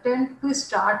reluctant to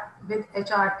start with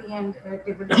HRT and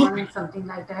table 1 and something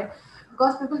like that,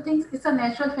 because people think it's a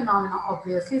natural phenomenon.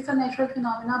 Obviously, it's a natural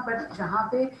phenomenon, but jahan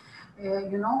pe,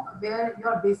 where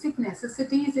your basic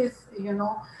necessities is,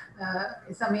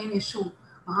 is a main issue.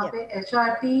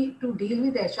 HRT, to deal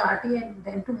with HRT and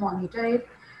then to monitor it,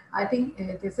 I think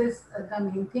this is the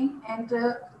main thing. And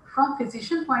from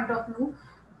physician point of view,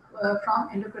 from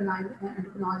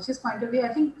endocrinologist point of view,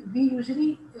 I think we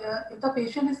usually, if the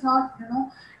patient is not,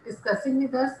 discussing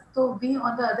with us, so we,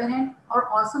 on the other hand, are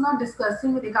also not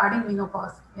discussing regarding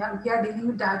menopause. Yeah, we are dealing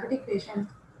with diabetic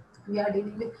patients, we are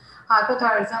dealing with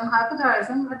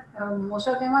hypothyroidism, but most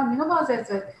of them are menopause as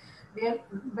well.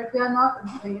 But we are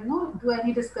not, do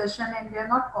any discussion, and we are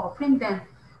not offering them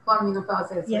for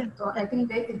menopause as well. So I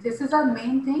think this is our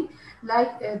main thing.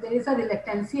 Like there is a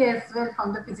reluctancy as well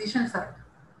from the physician side.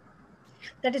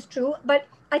 That is true, but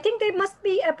I think there must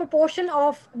be a proportion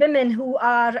of women who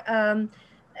are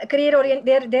career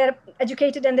oriented. They're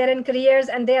educated and they're in careers,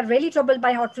 and they are really troubled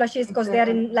by hot flushes because they're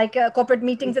in like corporate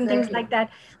meetings and things like that.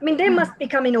 I mean, they must be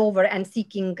coming over and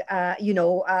seeking,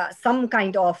 some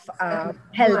kind of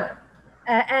help.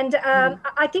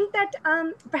 I think that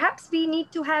perhaps we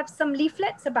need to have some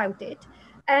leaflets about it,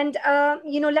 and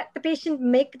let the patient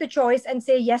make the choice and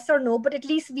say yes or no. But at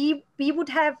least we would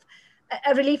have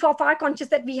a relief of our conscience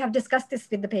that we have discussed this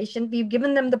with the patient. We've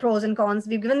given them the pros and cons.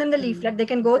 We've given them the leaflet. They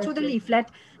can go through the leaflet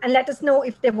and let us know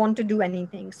if they want to do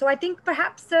anything. So I think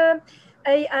perhaps a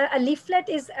leaflet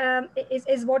is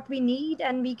what we need,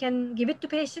 and we can give it to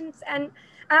patients. And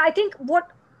I think what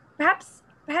perhaps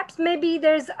maybe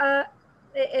there's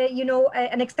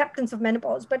an acceptance of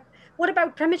menopause, but what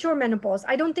about premature menopause?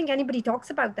 I don't think anybody talks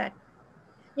about that.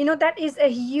 That is a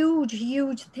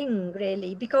huge thing,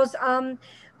 really, because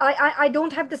I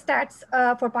don't have the stats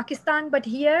for Pakistan, but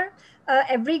here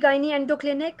every gynae endo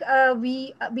clinic,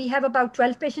 we have about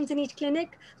 12 patients in each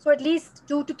clinic, so at least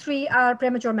 2 to 3 are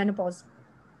premature menopause.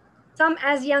 Some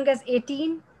as young as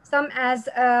 18, some as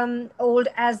old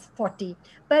as 40.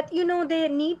 But they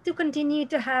need to continue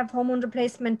to have hormone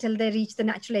replacement till they reach the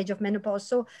natural age of menopause.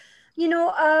 So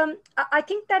I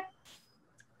think that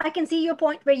I can see your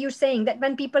point where you're saying that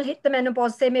when people hit the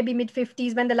menopause, say maybe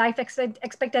mid-50s, when the life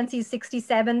expectancy is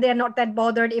 67, they're not that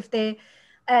bothered if they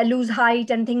lose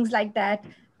height and things like that.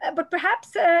 But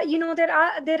perhaps,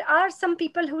 there are some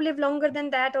people who live longer than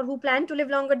that, or who plan to live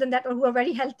longer than that, or who are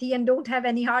very healthy and don't have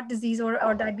any heart disease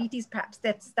or diabetes. Perhaps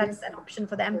that's an option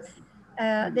for them.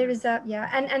 There is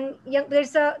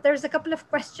there's a couple of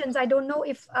questions. I don't know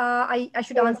if I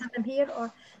should answer them here,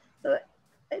 or so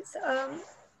it's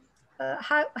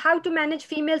how to manage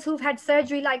females who've had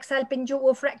surgery like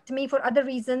salpingo-oophorectomy for other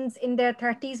reasons in their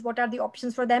 30s. What are the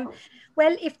options for them?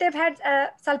 Well, if they've had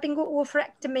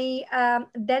salpingo-oophorectomy,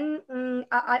 then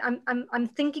I'm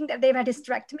thinking that they've had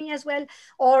hysterectomy as well,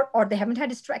 or they haven't had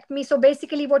hysterectomy. So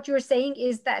basically what you're saying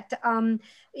is that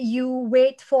you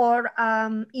wait for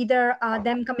either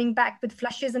them coming back with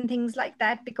flushes and things like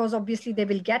that, because obviously they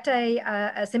will get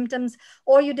a symptoms,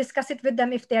 or you discuss it with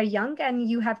them if they're young and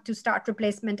you have to start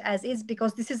replacement as is,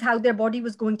 because this is how their body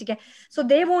was going to get. So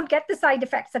they won't get the side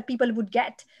effects that people would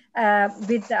get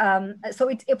with so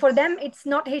it's for them, it's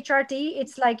not HRT.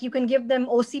 It's like you can give them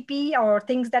OCP or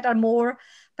things that are more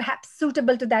perhaps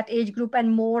suitable to that age group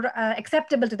and more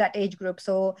acceptable to that age group.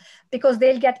 So because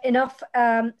they'll get enough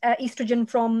estrogen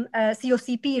from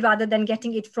COCP rather than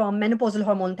getting it from menopausal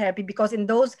hormone therapy, because in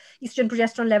those estrogen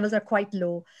progesterone levels are quite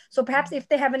low. So perhaps if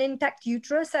they have an intact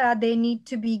uterus, they need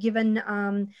to be given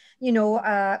a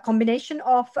combination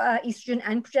of estrogen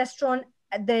and progesterone,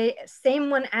 the same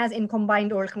one as in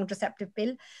combined oral contraceptive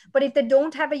pill. But if they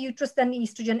don't have a uterus, then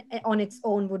estrogen on its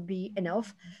own would be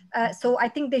enough. So I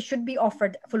think they should be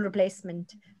offered full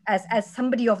replacement as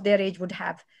somebody of their age would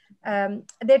have.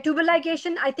 Their tubal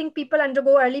ligation, I think people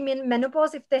undergo early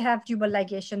menopause if they have tubal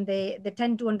ligation. They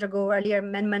tend to undergo earlier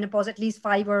menopause at least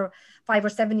 5 or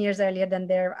 7 years earlier than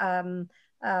their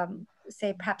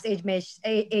say perhaps age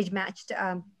matched.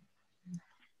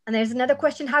 And there's another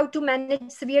question: how to manage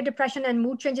severe depression and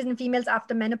mood changes in females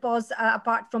after menopause,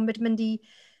 apart from vitamin D,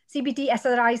 CBT,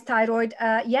 SSRIs, thyroid?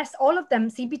 Yes, all of them.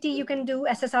 CBT you can do,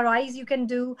 SSRIs you can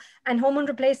do, and hormone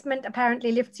replacement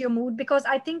apparently lifts your mood, because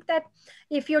I think that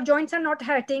if your joints are not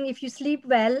hurting, if you sleep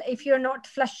well, if you're not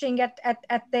flushing at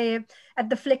the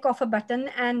flick of a button,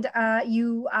 and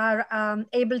you are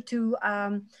able to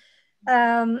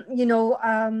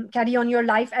carry on your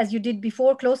life as you did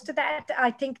before, close to that,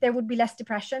 I think there would be less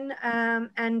depression.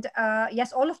 And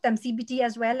yes, all of them, CBT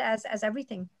as well as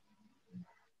everything.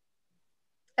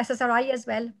 SSRI as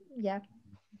well, yeah.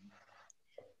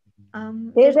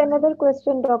 There's another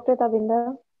question, Dr.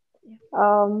 Tabinda.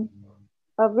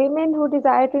 Women who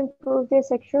desire to improve their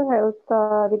sexual health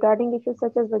regarding issues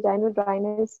such as vaginal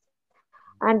dryness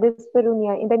and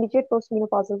dyspareunia in the immediate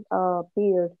postmenopausal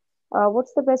period,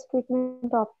 what's the best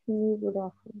treatment option you would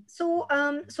offer? So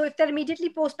if they're immediately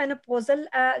postmenopausal,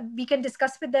 we can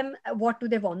discuss with them what do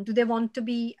they want. Do they want to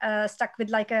be stuck with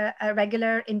like a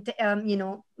regular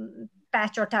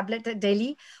patch or tablet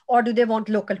daily, or do they want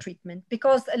local treatment?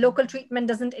 Because local treatment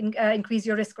doesn't increase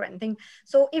your risk or anything.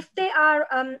 So if they are,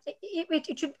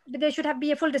 there should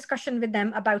be a full discussion with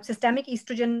them about systemic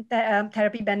estrogen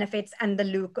therapy benefits and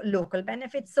the local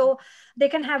benefits. So they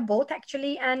can have both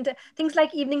actually. And things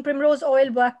like evening primrose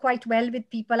oil work quite well with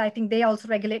people. I think they also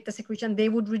regulate the secretion. They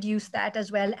would reduce that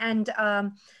as well. And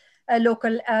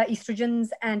local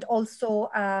estrogens, and also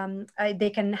they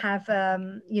can have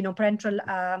oral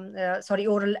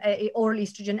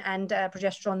estrogen and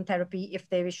progesterone therapy if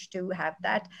they wish to have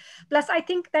that. Plus, I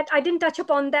think that I didn't touch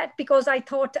upon that because I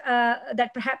thought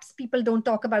that perhaps people don't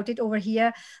talk about it over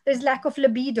here. There's lack of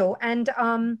libido, and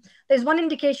there's one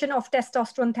indication of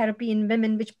testosterone therapy in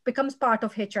women which becomes part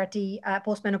of HRT,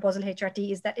 postmenopausal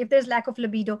HRT, is that if there's lack of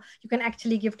libido, you can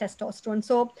actually give testosterone.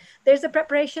 So there's a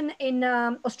preparation in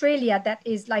Australia that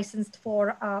is licensed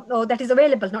for, that is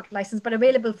available, not licensed, but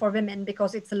available for women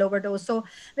because it's a lower dose. So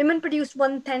women produce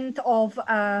 1/10 of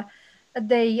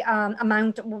the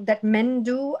amount that men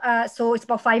do. So it's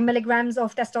about 5 milligrams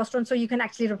of testosterone. So you can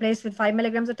actually replace with 5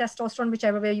 milligrams of testosterone,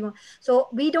 whichever way you want. So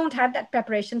we don't have that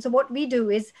preparation. So what we do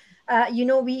is,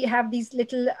 we have these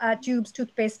little tubes,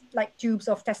 toothpaste like tubes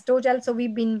of testo gel. So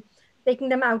we've been taking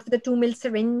them out with a 2 ml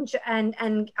syringe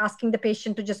and asking the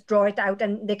patient to just draw it out,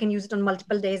 and they can use it on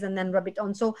multiple days and then rub it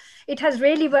on. So it has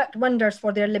really worked wonders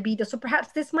for their libido. So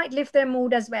perhaps this might lift their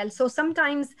mood as well. So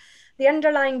sometimes the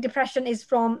underlying depression is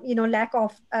from, lack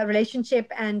of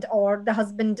relationship and or the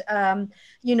husband,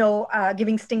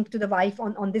 giving stink to the wife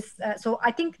on this. So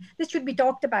I think this should be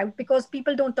talked about because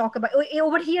people don't talk about,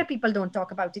 over here, people don't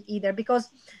talk about it either because,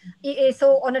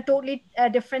 so on a totally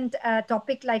different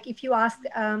topic, like if you ask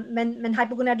when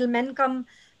hypogonadal men come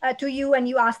to you and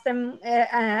you ask them,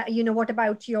 what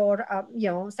about your,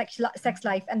 sex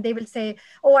life? And they will say,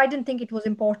 oh, I didn't think it was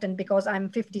important because I'm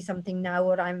 50 something now,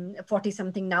 or I'm 40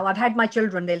 something now. I've had my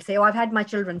children. They'll say, oh, I've had my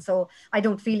children, so I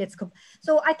don't feel it's.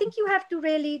 So I think you have to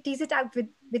really tease it out with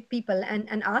people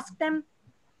and ask them.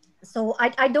 So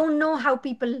I don't know how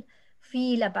people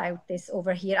feel about this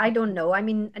over here. I don't know. I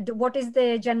mean, what is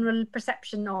the general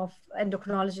perception of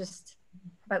endocrinologists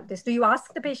about this? Do you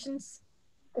ask the patients?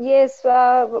 Yes,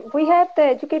 we have the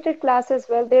educated class as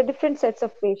well. There are different sets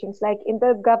of patients. Like in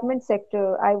the government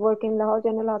sector, I work in Lahore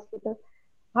General Hospital.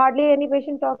 Hardly any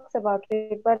patient talks about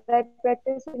it, but I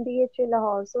practice in DHA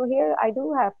Lahore. So here I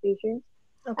do have patients.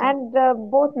 Okay. And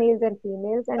both males and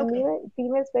females, and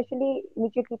females especially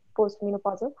immediately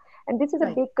postmenopausal, and this is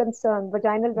a big concern: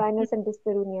 vaginal dryness and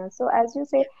dyspareunia. So, as you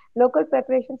say, local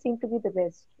preparations seem to be the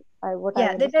best. I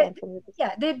understand from you.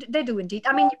 Yeah, they do indeed.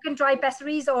 I mean, you can try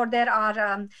pessaries, or there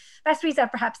are pessaries are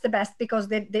perhaps the best because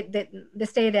they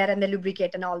stay there and they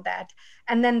lubricate and all that.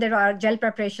 And then there are gel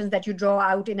preparations that you draw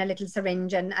out in a little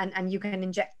syringe and you can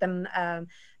inject them.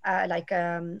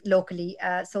 Locally.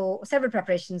 So several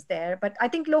preparations there, but I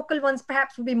think local ones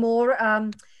perhaps would be more,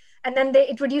 and then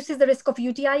it reduces the risk of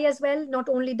UTI as well. Not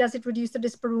only does it reduce the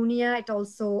dyspareunia, it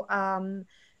also,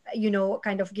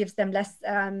 kind of gives them less,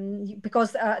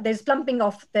 because there's plumping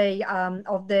of their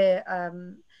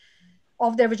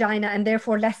vagina and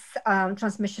therefore less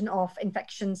transmission of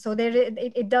infection. So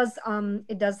it does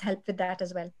help with that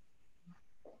as well.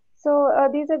 So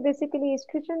these are basically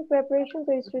estrogen preparations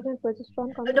or estrogen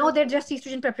progesterone? No, they're just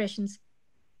estrogen preparations.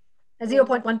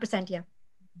 0.1%, yeah.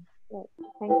 Right.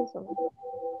 Thank you so much.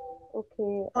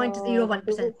 Okay.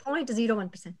 0.01%.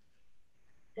 0.01%.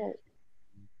 Right.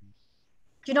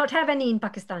 Do you not have any in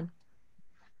Pakistan?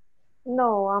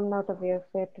 No, I'm not aware of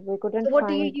it. We couldn't. So what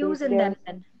do you use in them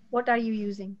then? What are you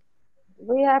using?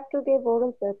 We have to give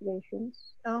oral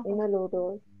preparations in a low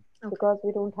dose because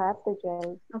we don't have the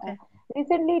gels. Okay.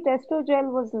 Recently, testo gel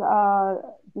was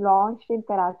launched in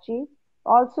Karachi,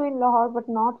 also in Lahore, but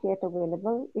not yet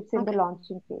available. It's in the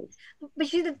launching phase. But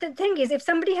see, the thing is, if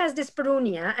somebody has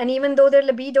dyspareunia, and even though their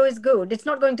libido is good, it's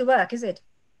not going to work, is it?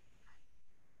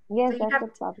 Yes, so that's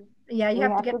the problem. Yeah, you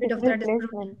have to get rid of their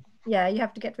dyspareunia. Yeah, you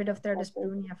have to get rid of their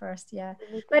dyspareunia first. Yeah,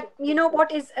 but you know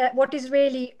what is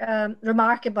really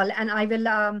remarkable, and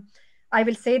I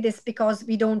will say this because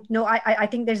we don't know. I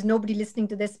think there's nobody listening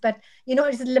to this, but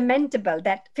it's lamentable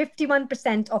that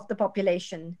 51% of the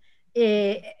population,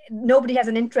 nobody has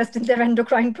an interest in their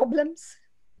endocrine problems.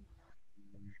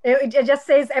 It just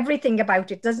says everything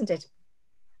about it, doesn't it?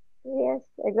 Yes,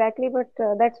 exactly. But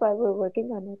that's why we're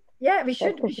working on it. Yeah, we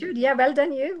should. Yeah, well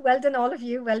done you. Well done all of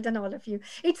you. Well done all of you.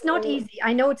 It's not easy.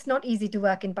 I know it's not easy to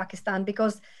work in Pakistan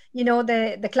because,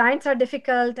 the clients are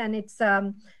difficult and it's,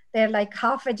 they're like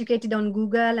half educated on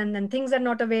Google and then things are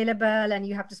not available and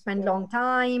you have to spend long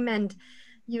time and,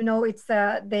 you know, it's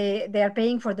they are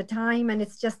paying for the time, and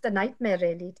it's just a nightmare.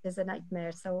 Really, it is a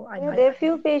nightmare. So There are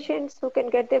few patients who can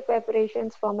get their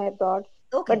preparations from abroad,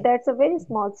 okay. but that's a very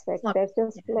small set. That's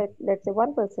just let's say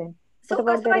 1%. What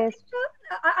about the rest?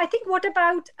 I think what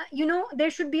about, you know,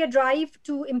 there should be a drive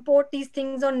to import these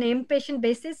things on named patient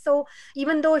basis. So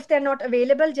even though if they're not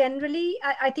available generally,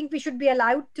 I think we should be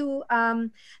allowed to,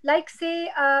 like say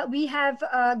we have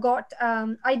got,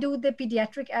 I do the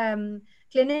pediatric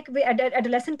clinic,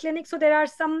 adolescent clinic. So there are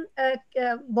some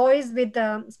boys with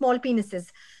small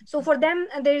penises. So for them,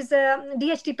 there's a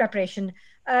DHT preparation.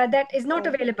 That is not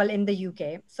available in the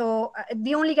UK. So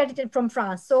we only get it from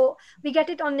France. So we get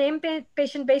it on named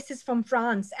patient basis from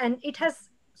France, and it has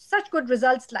such good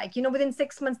results. Like, you know, within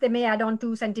 6 months, they may add on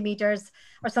 2 centimeters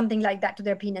or something like that to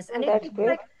their penis. And that's it's great.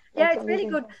 like, yeah, it's very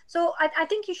good. So I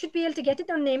think you should be able to get it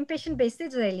on named patient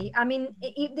basis, really. I mean,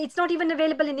 it's not even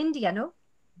available in India, no?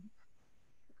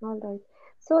 All right.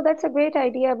 So that's a great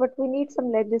idea, but we need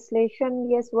some legislation.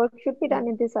 Yes, work should be done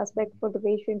in this aspect for the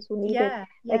patients who need it.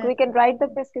 Like we can write the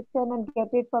prescription and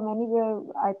get it from anywhere.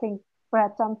 I think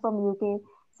perhaps some from UK,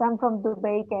 some from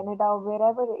Dubai, Canada,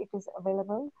 wherever it is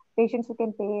available. Patients who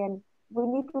can pay, and we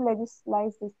need to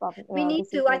legislate this problem. We need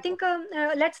to. I think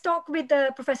let's talk with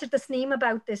Professor Tasneem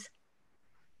about this.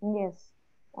 Yes,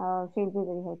 she'll be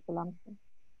very helpful. I'm sure.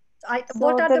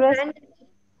 What are the brand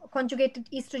conjugated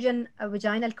estrogen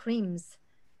vaginal creams?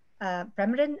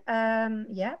 Premarin,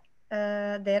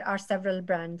 there are several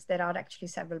brands. There are actually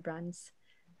several brands.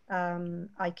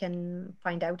 I can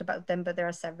find out about them, but there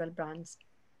are several brands.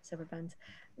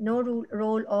 No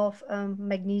role of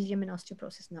magnesium in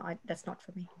osteoporosis. No, that's not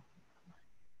for me.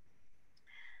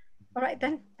 All right,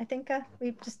 then. I think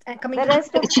we've just coming to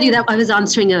actually, I was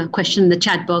answering a question in the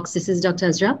chat box. This is Dr.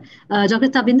 Azra. Dr.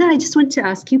 Tabinda, I just want to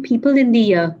ask you, people in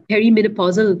the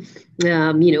perimenopausal,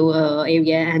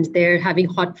 area, and they're having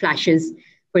hot flashes,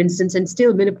 for instance, and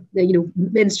still,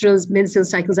 menstrual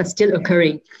cycles are still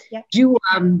occurring. Yeah. Do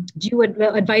you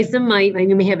advise them?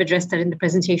 You may have addressed that in the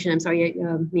presentation. I'm sorry,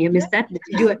 I may have missed that. But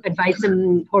do you advise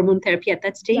them hormone therapy at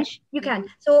that stage? Yeah, you can.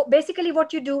 So basically,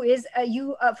 what you do is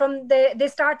they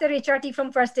start their HRT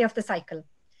from first day of the cycle.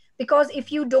 Because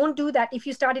if you don't do that, if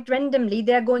you start it randomly,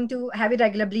 they're going to have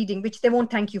irregular bleeding, which they won't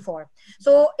thank you for.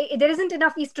 So there isn't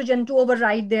enough estrogen to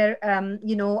override their, their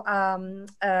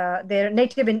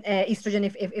native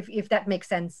estrogen, if that makes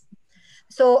sense.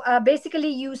 So basically,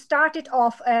 you start it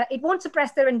off. It won't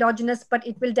suppress their endogenous, but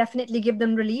it will definitely give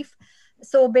them relief.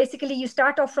 So basically, you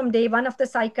start off from day 1 of the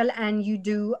cycle, and you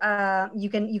do you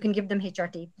can give them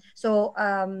HRT. So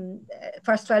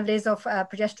first 12 days of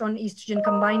progesterone, estrogen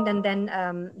combined, and then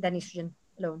estrogen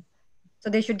alone. So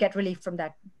they should get relief from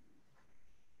that.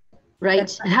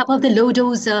 Right. And how about the low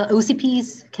dose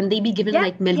OCPs? Can they be given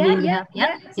like Maleeha?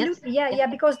 Yeah,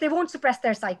 because they won't suppress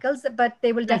their cycles, but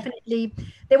they will definitely,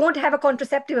 they won't have a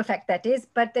contraceptive effect, that is,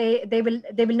 but they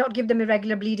will not give them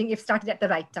irregular bleeding if started at the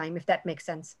right time, if that makes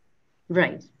sense.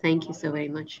 Right. Thank you so very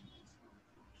much.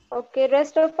 Okay,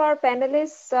 rest of our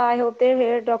panelists, I hope they're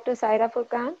here. Dr. Saira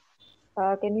Furqan,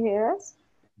 can you hear us?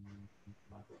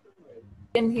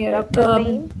 Can hear. Dr.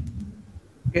 Naeem?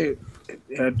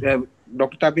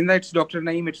 Dr. Tabinda, it's Dr.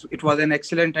 Naeem. It was an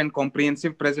excellent and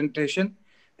comprehensive presentation.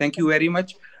 Thank you very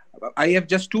much. I have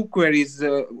just 2 queries.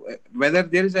 Whether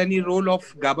there is any role of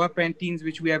gabapentenes,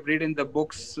 which we have read in the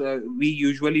books, we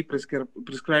usually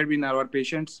prescribe in our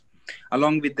patients,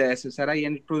 along with the SSRI,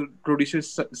 and it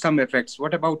produces some effects.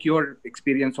 What about your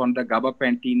experience on the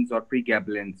gabapentenes or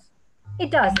pregabalins?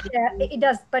 It does,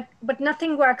 but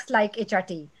nothing works like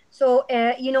HRT. So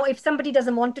if somebody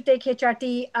doesn't want to take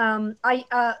HRT,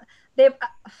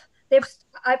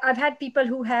 I've had people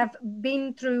who have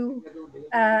been through,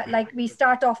 like we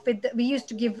start off with, we used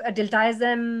to give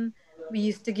diltiazem, we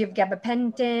used to give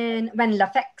gabapentin,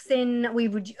 venlafaxine, we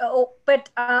would,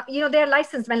 they're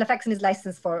licensed, venlafaxine is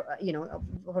licensed for,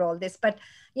 for all this, but,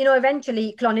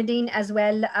 eventually clonidine as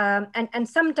well. And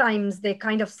sometimes they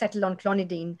kind of settle on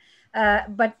clonidine,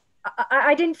 but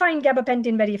I didn't find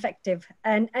gabapentin very effective.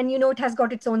 And it has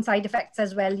got its own side effects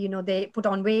as well. They put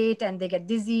on weight and they get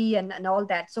dizzy and all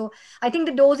that. So I think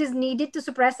the doses needed to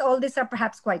suppress all this are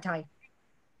perhaps quite high.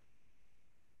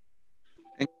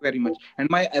 Thank you very much. And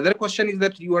my other question is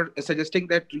that you are suggesting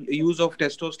that use of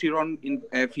testosterone in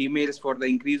females for the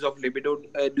increase of libido.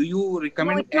 Do you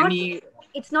recommend any?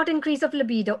 It's not increase of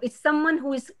libido. It's someone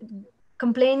who is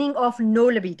complaining of no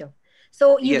libido.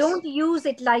 So you don't use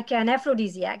it like an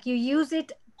aphrodisiac. You use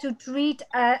it to treat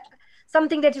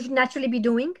something that you should naturally be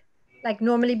doing, like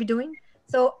normally be doing.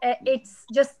 So it's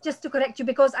just to correct you,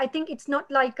 because I think it's not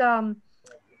like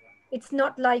It's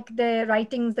not like the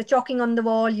writings, the chalking on the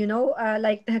wall, you know,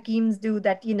 like the Hakims do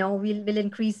that, you know, will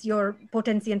increase your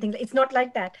potency and things. It's not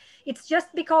like that. It's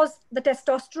just because the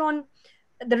testosterone,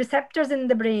 the receptors in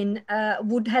the brain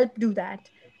would help do that.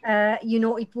 You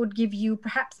know, it would give you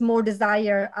perhaps more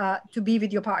desire to be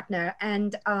with your partner.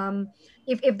 And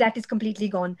if that is completely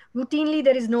gone, routinely,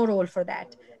 there is no role for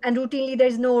that. And routinely, there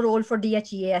is no role for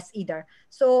DHEAS either.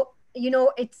 So, you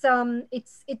know, it's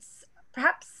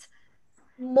perhaps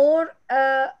more,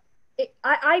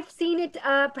 I've seen it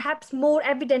perhaps more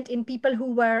evident in people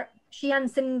who were Sheehan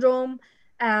syndrome,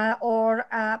 or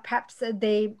perhaps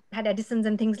they had Addison's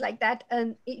and things like that.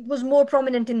 And it was more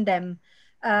prominent in them.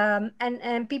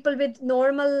 And people with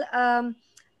normal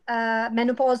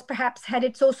menopause perhaps had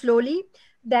it so slowly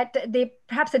that they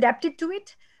perhaps adapted to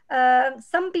it.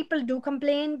 Some people do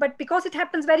complain, but because it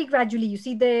happens very gradually, you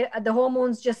see the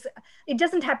hormones just, it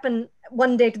doesn't happen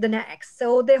one day to the next.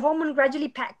 So the hormone gradually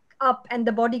pack up and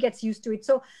the body gets used to it.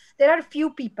 So there are a few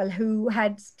people who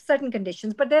had certain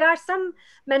conditions, but there are some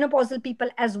menopausal people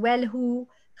as well who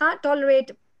can't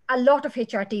tolerate a lot of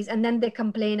HRTs and then they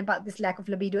complain about this lack of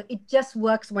libido. It just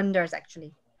works wonders,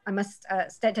 actually. I must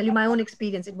tell you my own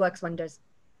experience, it works wonders.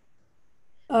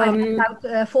 I've had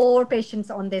about 4 patients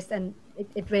on this and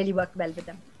it really worked well with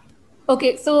them.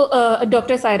 Okay, so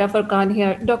Dr. Saira Furqan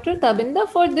here. Dr. Tabinda,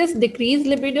 for this decreased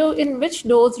libido, in which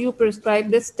dose you prescribe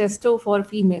this testo for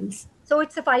females? So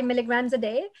it's a 5 milligrams a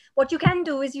day. What you can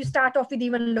do is you start off with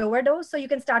even lower dose. So you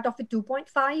can start off with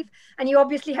 2.5, and you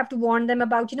obviously have to warn them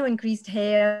about, you know, increased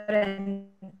hair and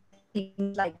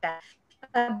things like that.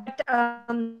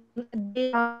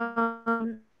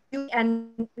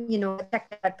 And you know,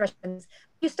 check blood pressures.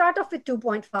 You start off with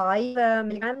 2.5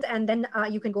 milligrams, and then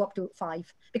you can go up to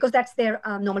 5 because that's their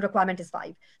normal requirement is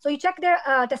 5. So you check their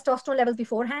testosterone levels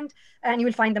beforehand, and you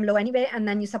will find them low anyway. And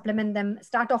then you supplement them,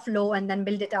 start off low, and then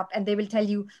build it up. And they will tell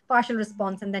you partial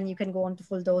response, and then you can go on to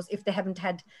full dose if they haven't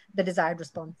had the desired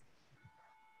response.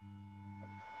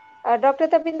 Dr.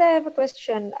 Tabinda, I have a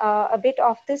question a bit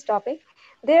off this topic.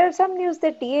 There are some news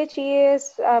that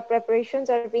DHEAS preparations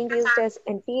are being used as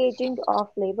anti-aging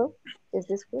off-label. Is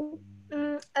this true?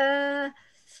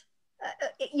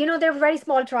 You know, there are very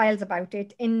small trials about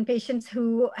it in patients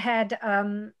who had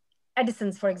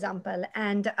Addison's, for example,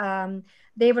 and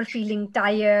they were feeling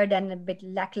tired and a bit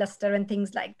lackluster and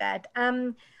things like that.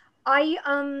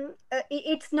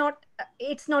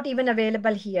 It's not even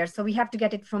available here, so we have to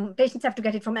get it from patients have to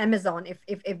get it from Amazon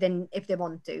if they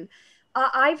want to.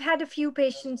 I've had a few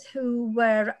patients who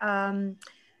were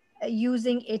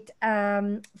using it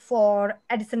for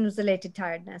Addison-related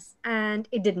tiredness, and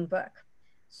it didn't work.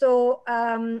 So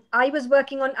I was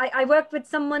working on, I worked with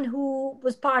someone who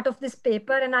was part of this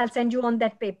paper, and I'll send you on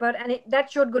that paper, and that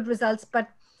showed good results, but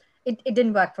it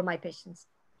didn't work for my patients.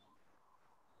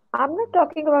 I'm not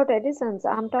talking about Addison's.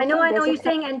 I'm talking. I know you're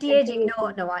saying anti-aging.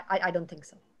 No, I don't think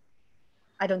so.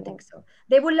 I don't think so.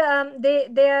 They will.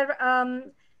 There are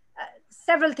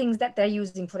several things that they're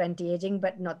using for anti-aging,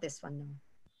 but not this one. No.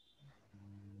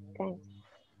 Okay.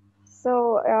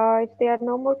 So if there are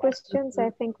no more questions, I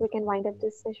think we can wind up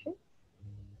this session.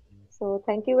 So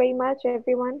thank you very much,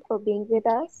 everyone, for being with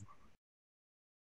us.